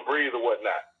you want to breathe or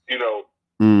whatnot, if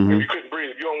you couldn't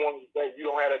breathe, if you don't want it as bad, you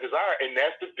don't have that desire. And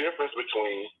that's the difference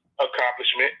between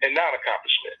accomplishment and non-accomplishment.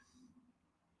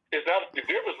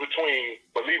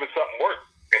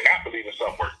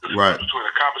 the right. difference between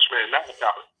accomplishment and not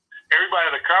accomplishment. Everybody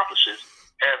that accomplishes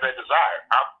has that desire.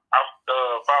 I've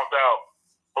found out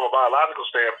from a biological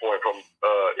standpoint, from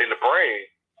in the brain,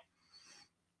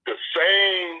 the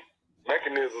same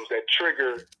mechanisms that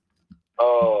trigger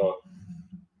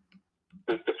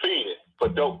the feeding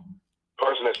for dope.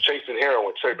 Person that's chasing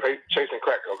heroin, chasing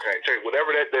crack cocaine,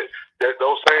 whatever that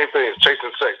those same things,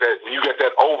 chasing sex. That when you get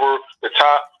that over the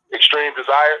top extreme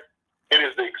desire, it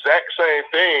is the exact same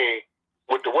thing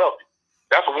with the wealthy.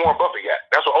 That's what Warren Buffett got.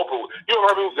 That's what Oprah. You ever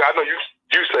heard me? I know you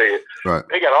say it. Right.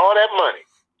 They got all that money.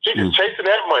 She just chasing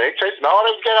that money. They chasing all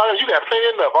that. You got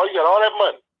plenty enough. You got all that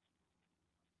money.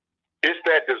 It's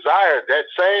that desire. That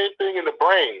same thing in the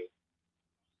brain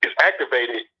is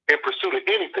activated in pursuit of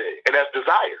anything, and that's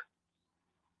desire.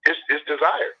 It's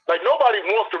desire. Like, nobody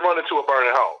wants to run into a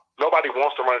burning home. Nobody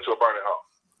wants to run into a burning home.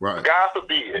 Right. God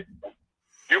forbid,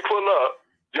 you pull up,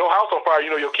 your house on fire,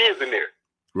 your kids in there.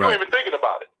 You ain't even thinking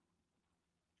about it.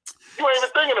 You ain't even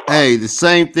thinking about it. Hey, the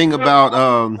same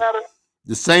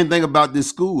thing about this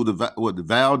school, the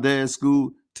Valdez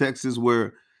School, Texas,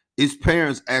 where its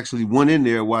parents actually went in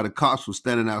there while the cops were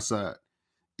standing outside,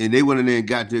 and they went in there and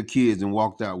got their kids and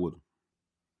walked out with them.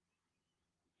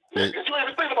 Yeah, because you ain't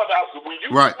even thinking about the house. When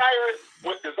you desire, desire is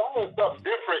something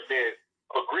different than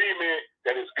agreement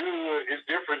that is good. It's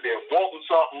different than wanting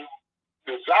something.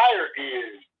 Desire,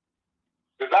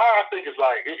 I think, is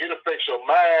like it affects your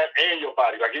mind and your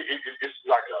body. Like it's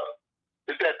like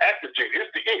it's that active gene. It's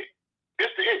the it.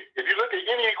 It's the it. If you look at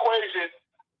any equation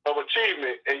of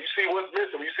achievement and you see what's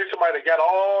missing, when you see somebody that got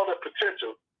all the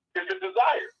potential, it's the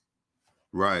desire.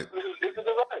 Right. It's the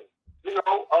desire.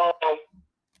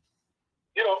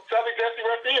 Sally Jesse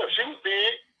Raphael, she was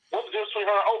big. What's the difference between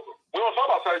her and Oprah? We don't talk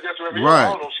about Sally Jesse Raphael. Right.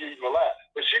 I don't know if she's even alive.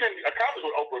 But she didn't accomplish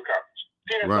what Oprah accomplished.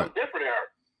 She had something different in her.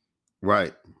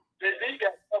 Right. Jay-Z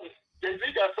got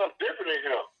something different in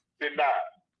him than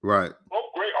Nas. Right. Both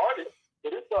great artists,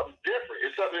 but it's something different.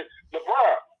 It's something.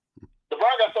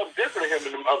 LeBron got something different in him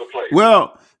than them other players.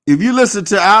 Well, if you listen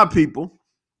to our people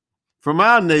from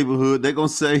our neighborhood, they're gonna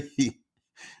say,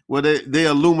 well, they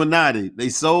Illuminati. They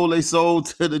sold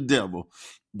to the devil.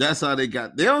 That's how they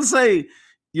got. They don't say,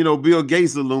 Bill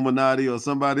Gates Illuminati or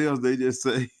somebody else. They just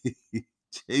say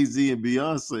Jay-Z and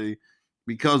Beyonce,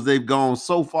 because they've gone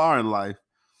so far in life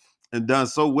and done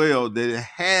so well that it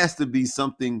has to be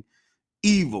something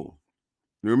evil.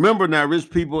 Remember now, rich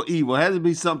people evil. It has to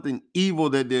be something evil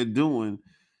that they're doing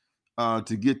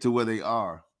to get to where they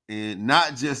are. And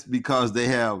not just because they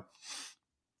have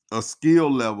a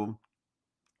skill level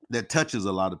that touches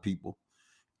a lot of people.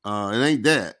 It ain't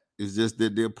that. It's just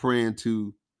that they're praying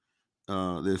to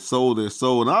their soul.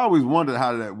 And I always wondered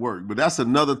how that worked, but that's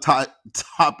another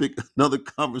topic, another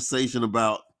conversation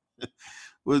about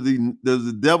does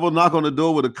the devil knock on the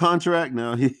door with a contract?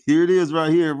 Now, here it is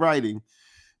right here in writing.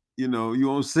 You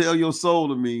want to sell your soul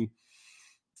to me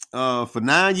for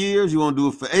 9 years. You want to do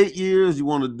it for 8 years. You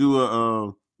want to do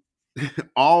a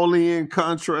all-in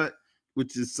contract,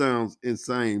 which just sounds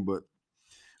insane. But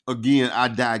again, I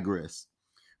digress.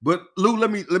 But Lou,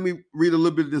 let me read a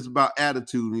little bit of this about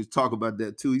attitude, and he's talk about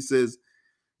that too. He says,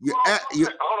 hold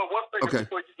on one second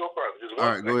before you go further. All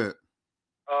right, go ahead.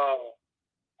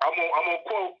 I'm gonna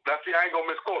quote. Now, see, I ain't gonna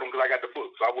misquote him because I got the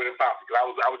book, so I went and found it.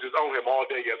 Because I was just on him all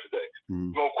day yesterday. I'm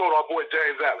gonna quote our boy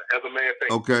James Allen, as a man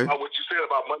thinks. Okay. What you said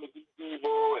about money being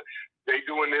evil and they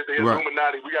doing this, they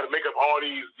Illuminati. We got to make up all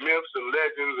these myths and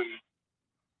legends and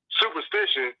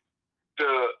superstition to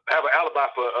have an alibi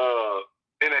for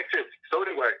inactivity. So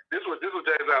anyway, this is what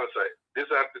James Allen say. This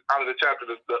is out of the chapter,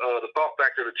 the thought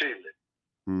factor of achievement.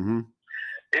 Mm-hmm.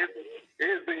 It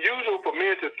has been usual for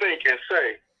men to think and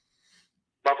say.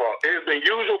 My fault. It has been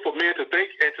usual for men to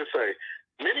think and to say,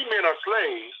 many men are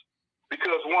slaves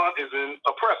because one is an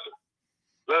oppressor.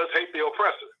 Let us hate the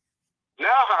oppressor.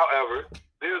 Now, however,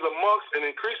 there is amongst an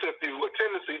increasing few a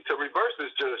tendency to reverse this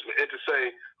judgment and to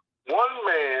say, one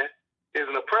man is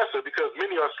an oppressor because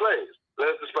many are slaves.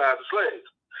 Let us despise the slaves.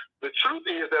 The truth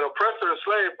is that oppressor and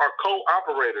slave are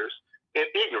co-operators in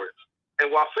ignorance,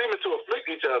 and while seeming to afflict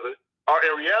each other, are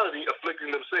in reality afflicting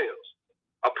themselves.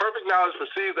 A perfect knowledge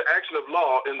perceives the action of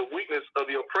law in the weakness of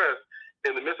the oppressed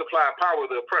and the misapplied power of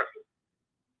the oppressor.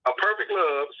 A perfect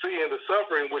love, seeing the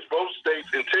suffering which both states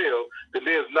entail,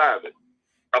 condemns neither.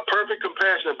 A perfect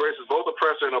compassion embraces both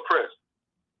oppressor and oppressed.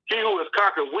 He who has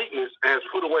conquered weakness and has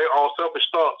put away all selfish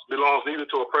thoughts belongs neither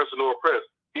to oppressor nor oppressed.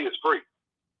 He is free.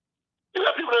 You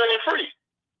got people that ain't free.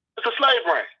 It's a slave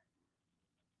brain.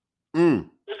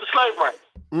 It's a slave brain.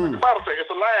 Like the Bible says, it's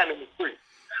a lion and it's free.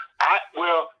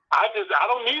 I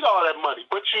don't need all that money,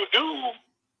 but you do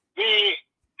need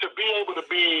to be able to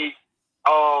be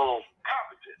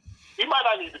competent. Even might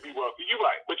not need to be wealthy. You're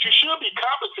right. But you should be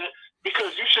competent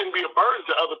because you shouldn't be a burden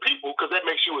to other people because that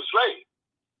makes you a slave.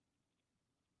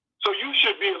 So you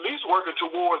should be at least working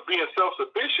towards being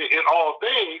self-sufficient in all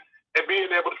things and being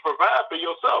able to provide for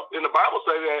yourself. And the Bible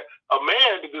says that a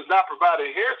man that does not provide an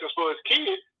inheritance for his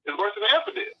kid is worse than an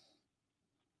infidel.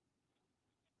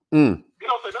 You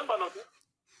don't say nothing about no that.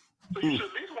 So you should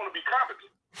at least want to be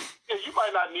competent. Yeah, you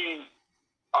might not need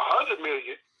 100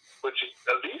 million, but you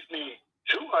at least need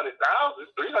 200,000,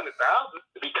 300,000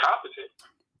 to be competent.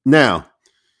 Now,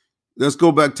 let's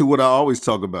go back to what I always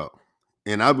talk about.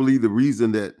 And I believe the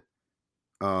reason that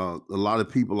a lot of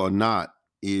people are not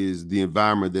is the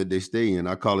environment that they stay in.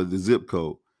 I call it the zip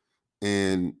code.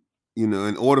 And, you know,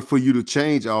 in order for you to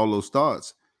change all those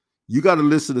thoughts, you got to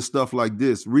listen to stuff like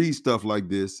this, read stuff like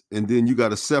this, and then you got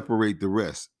to separate the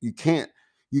rest. You can't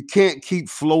keep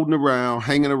floating around,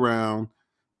 hanging around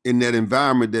in that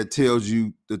environment that tells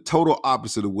you the total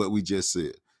opposite of what we just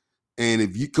said.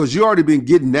 And because you already been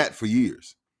getting that for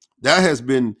years. That has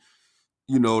been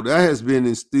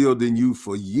instilled in you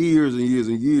for years and years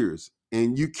and years.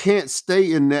 And you can't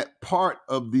stay in that part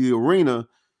of the arena.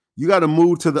 You got to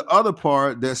move to the other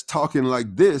part that's talking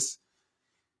like this.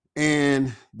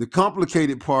 And the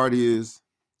complicated part is,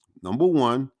 number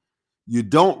one, you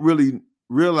don't really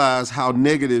realize how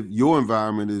negative your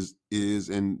environment is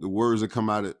and the words that come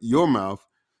out of your mouth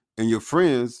and your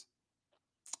friends.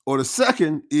 Or the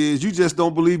second is you just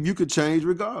don't believe you could change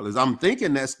regardless. I'm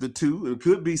thinking that's the two. It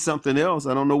could be something else.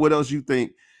 I don't know what else you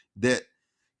think that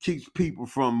keeps people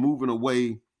from moving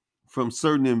away from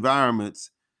certain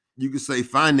environments. You could say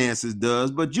finances does,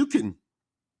 but you can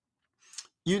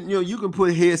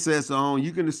put headsets on.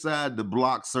 You can decide to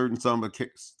block certain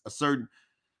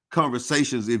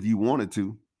conversations if you wanted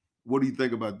to. What do you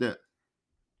think about that?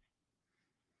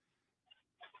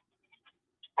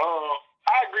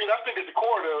 I agree. I think at the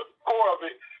core of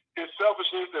it is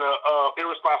selfishness and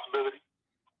irresponsibility.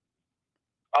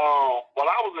 While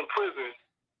I was in prison,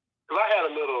 because I had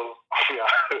a little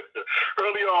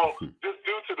early on, just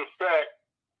due to the fact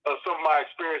of some of my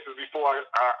experiences before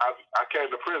I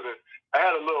came to prison, I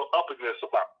had a little upperness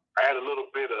about me. I had a little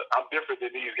bit of I'm different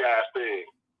than these guys thing.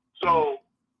 So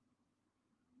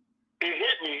it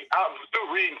hit me. I was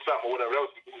through reading something or whatever.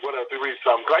 Through reading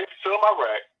something. I used to sit on my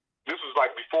rack. This was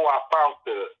like before I found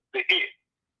the it.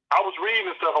 I was reading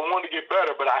and stuff. I wanted to get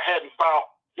better, but I hadn't found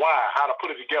how to put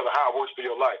it together, how it works for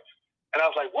your life. And I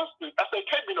was like, I said, it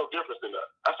can't be no difference in us.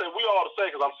 I said, we all the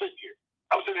same because I'm sitting here.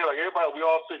 I'm sitting here like everybody, we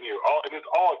all sitting here. And it's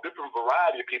all different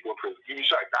variety of people in prison. You be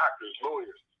shot doctors,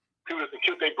 lawyers, people that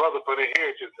killed their brother for their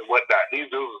inheritance and whatnot. These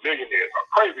dudes are millionaires. Are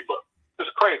crazy, but it's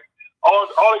crazy.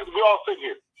 We all sitting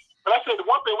here. But I said, the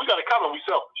one thing we got in common, we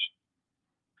selfish.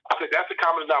 I said, that's the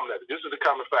common denominator. This is the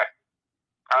common factor.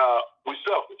 We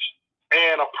selfish.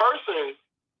 And a person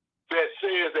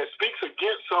that speaks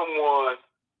against someone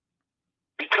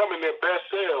becoming their best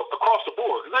self across the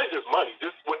board, it ain't just money,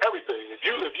 just with everything. If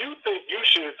you think you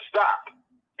should stop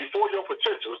before your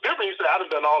potential, it's different. You say, I've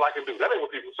done all I can do. That ain't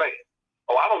what people are saying.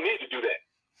 Oh, I don't need to do that.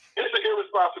 It's an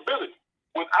irresponsibility.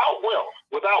 Without wealth,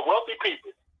 without wealthy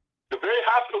people, the very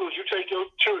hospitals you take your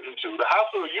children to, the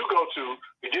hospital you go to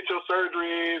get your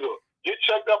surgeries or get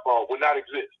checked up on would not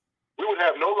exist. We would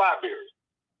have no libraries.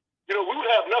 We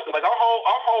would have nothing. Like our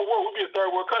whole world would be a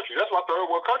third world country. That's why third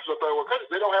world countries are third world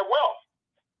countries. They don't have wealth.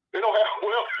 They don't have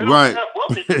wealth. They don't have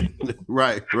wealthy people.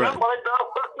 Right. That's why they don't.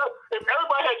 If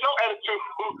everybody had your attitude,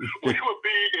 we would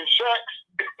be in shacks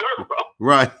in third world.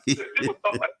 Right. If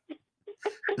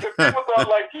people thought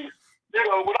like you, we're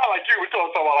not like you. We're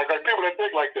talking about like people that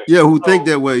think like that. Yeah, who think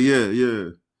that way.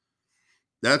 Yeah.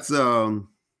 That's everybody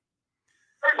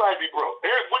be broke.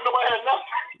 When nobody has nothing.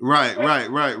 Right.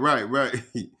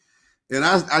 And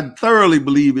I thoroughly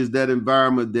believe is that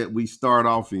environment that we start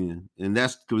off in. And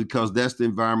that's because that's the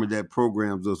environment that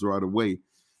programs us right away.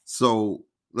 So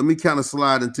let me kind of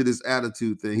slide into this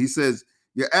attitude thing. He says,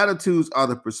 your attitudes are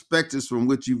the perspectives from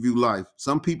which you view life.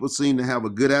 Some people seem to have a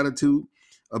good attitude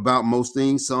about most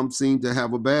things. Some seem to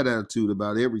have a bad attitude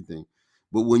about everything.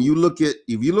 But if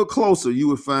you look closer, you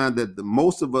would find that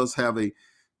most of us have a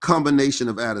combination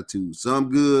of attitudes, some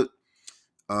good,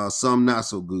 some not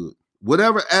so good.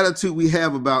 Whatever attitude we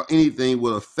have about anything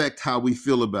will affect how we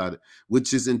feel about it,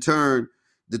 which is in turn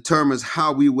determines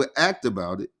how we will act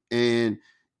about it. And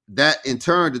that in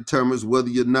turn determines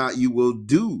whether or not you will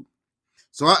do.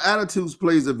 So our attitudes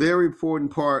plays a very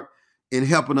important part in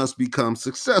helping us become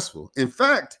successful. In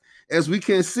fact, as we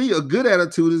can see, a good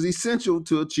attitude is essential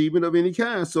to achievement of any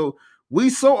kind. So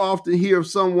we so often hear of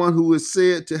someone who is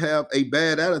said to have a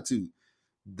bad attitude.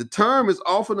 The term is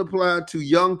often applied to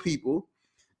young people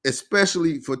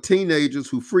especially for teenagers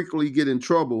who frequently get in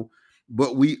trouble,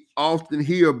 but we often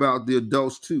hear about the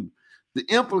adults too. The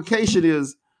implication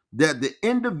is that the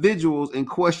individuals in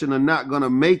question are not going to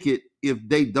make it if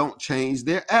they don't change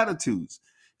their attitudes.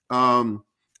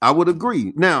 I would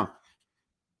agree. Now,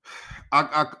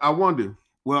 I wonder.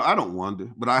 Well, I don't wonder,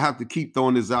 but I have to keep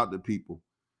throwing this out to people.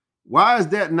 Why is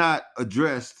that not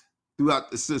addressed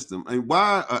throughout the system? And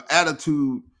why an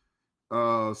attitude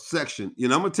section? I'm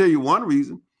gonna tell you one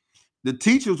reason. The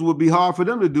teachers would be hard for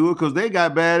them to do it because they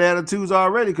got bad attitudes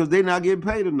already because they're not getting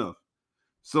paid enough.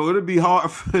 So it'll be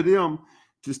hard for them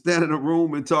to stand in a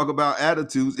room and talk about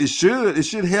attitudes. It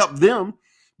should help them,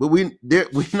 but we're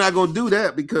not gonna do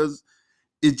that because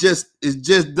it just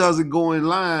doesn't go in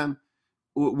line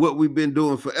with what we've been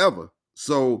doing forever.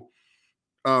 So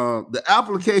the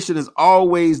application is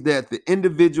always that the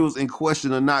individuals in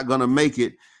question are not going to make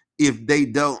it if they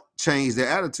don't change their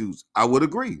attitudes. I would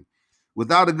agree.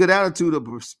 Without a good attitude, a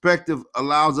perspective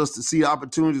allows us to see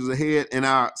opportunities ahead and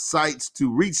our sights to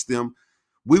reach them.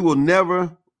 We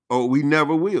never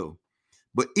will.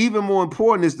 But even more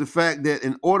important is the fact that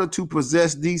in order to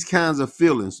possess these kinds of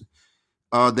feelings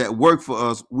that work for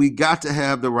us, we got to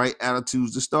have the right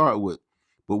attitudes to start with.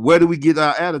 But where do we get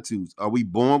our attitudes? Are we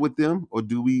born with them, or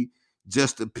do we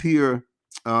just appear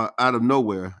out of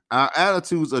nowhere? Our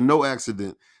attitudes are no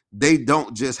accident. They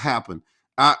don't just happen.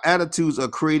 Our attitudes are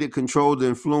created, controlled, and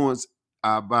influenced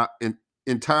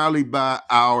entirely by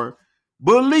our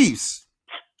beliefs.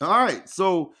 All right.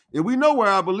 So if we know where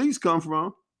our beliefs come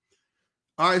from,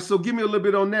 all right. So give me a little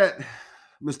bit on that,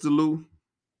 Mr. Lou.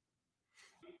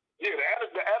 Yeah,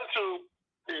 the attitude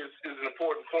is an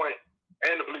important point.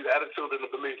 And the belief, the attitude and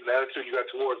the belief, and the attitude you got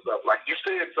towards stuff. Like you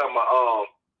said a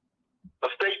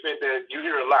statement that you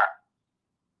hear a lot.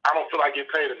 I don't feel like getting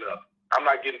paid enough. I'm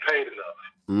not getting paid enough.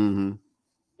 Mm-hmm.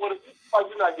 Well, if you feel like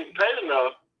you're not getting paid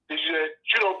enough, is that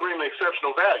you don't bring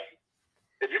exceptional value.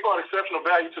 If you brought exceptional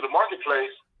value to the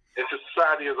marketplace and to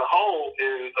society as a whole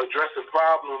in addressing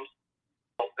problems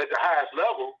at the highest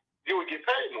level, you would get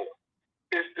paid more.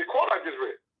 It's the quote I just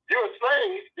read. You're a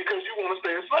slave because you want to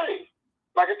stay a slave.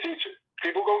 Like a teacher.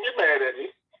 People gonna get mad at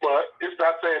me, but it's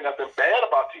not saying nothing bad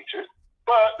about teachers.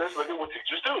 But let's look at what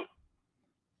teachers do.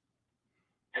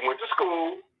 You went to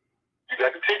school, you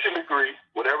got the teaching degree,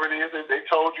 whatever it is that they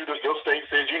told you that your state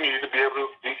says you needed to be able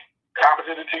to be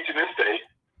competent to teach in this state.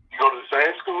 You go to the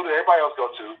same school that everybody else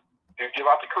go to. You give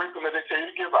out the curriculum that they tell you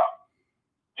to give out.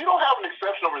 You don't have an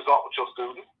exceptional result with your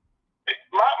students.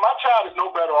 My child is no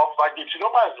better off if I get you.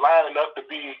 Nobody's lining up for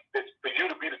you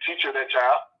to be the teacher of that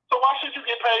child. So why should you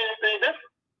get paid anything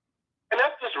different? And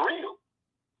that's just real.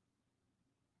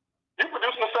 You're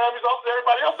producing the same results as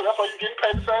everybody else, so that's why you're getting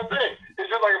paid the same thing. It's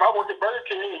just like if I work at Burger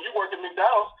King and you work at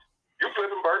McDonald's, you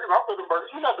flipping burgers, I'm flipping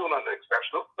burgers. We're not doing nothing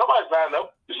exceptional. Nobody's lining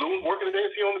up. Is Lou's working today?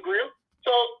 Is he on the grill?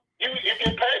 So you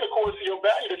get paid according to your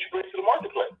value that you bring to the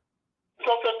marketplace. There's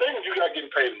no such thing as you not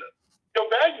getting paid enough. Your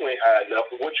value ain't high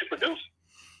enough for what you produce.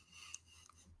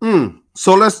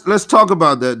 So let's talk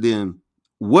about that then.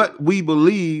 What we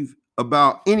believe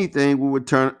about anything will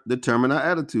determine our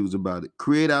attitudes about it,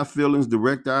 create our feelings,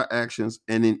 direct our actions,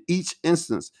 and in each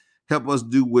instance, help us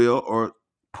do well or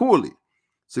poorly,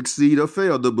 succeed or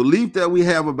fail. The belief that we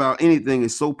have about anything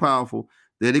is so powerful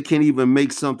that it can even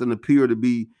make something appear to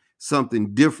be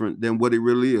something different than what it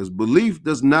really is. Belief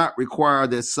does not require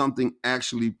that something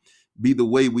actually be the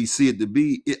way we see it to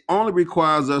be. It only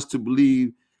requires us to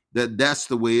believe that that's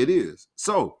the way it is.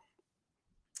 So,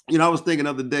 I was thinking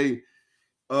the other day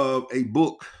of a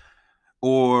book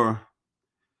or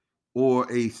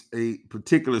a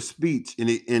particular speech,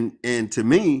 and to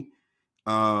me,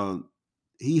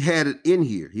 he had it in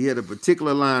here. He had a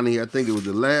particular line here. I think it was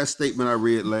the last statement I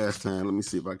read last time. Let me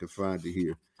see if I can find it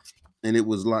here. And it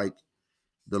was like,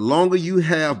 the longer you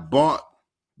have bought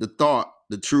the thought,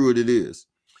 the truer it is.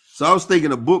 So I was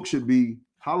thinking a book should be,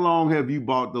 how long have you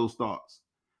bought those thoughts?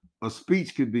 A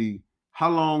speech could be, how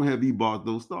long have you bought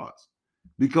those thoughts?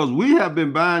 Because we have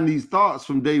been buying these thoughts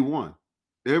from day one,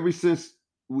 ever since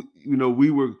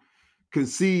we were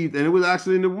conceived, and it was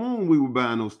actually in the womb we were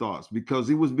buying those thoughts because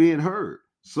it was being heard.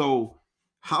 So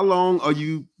how long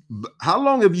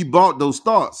have you bought those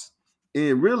thoughts?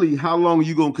 And really, how long are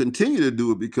you going to continue to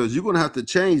do it? Because you're going to have to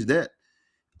change that.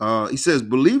 He says,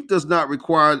 belief does not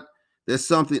require that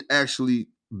something actually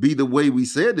be the way we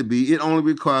say it to be. It only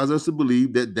requires us to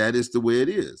believe that that is the way it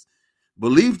is.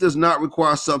 Belief does not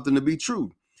require something to be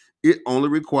true. It only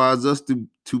requires us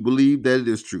to believe that it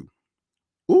is true.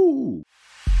 Ooh.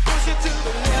 Push it to the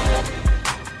limit.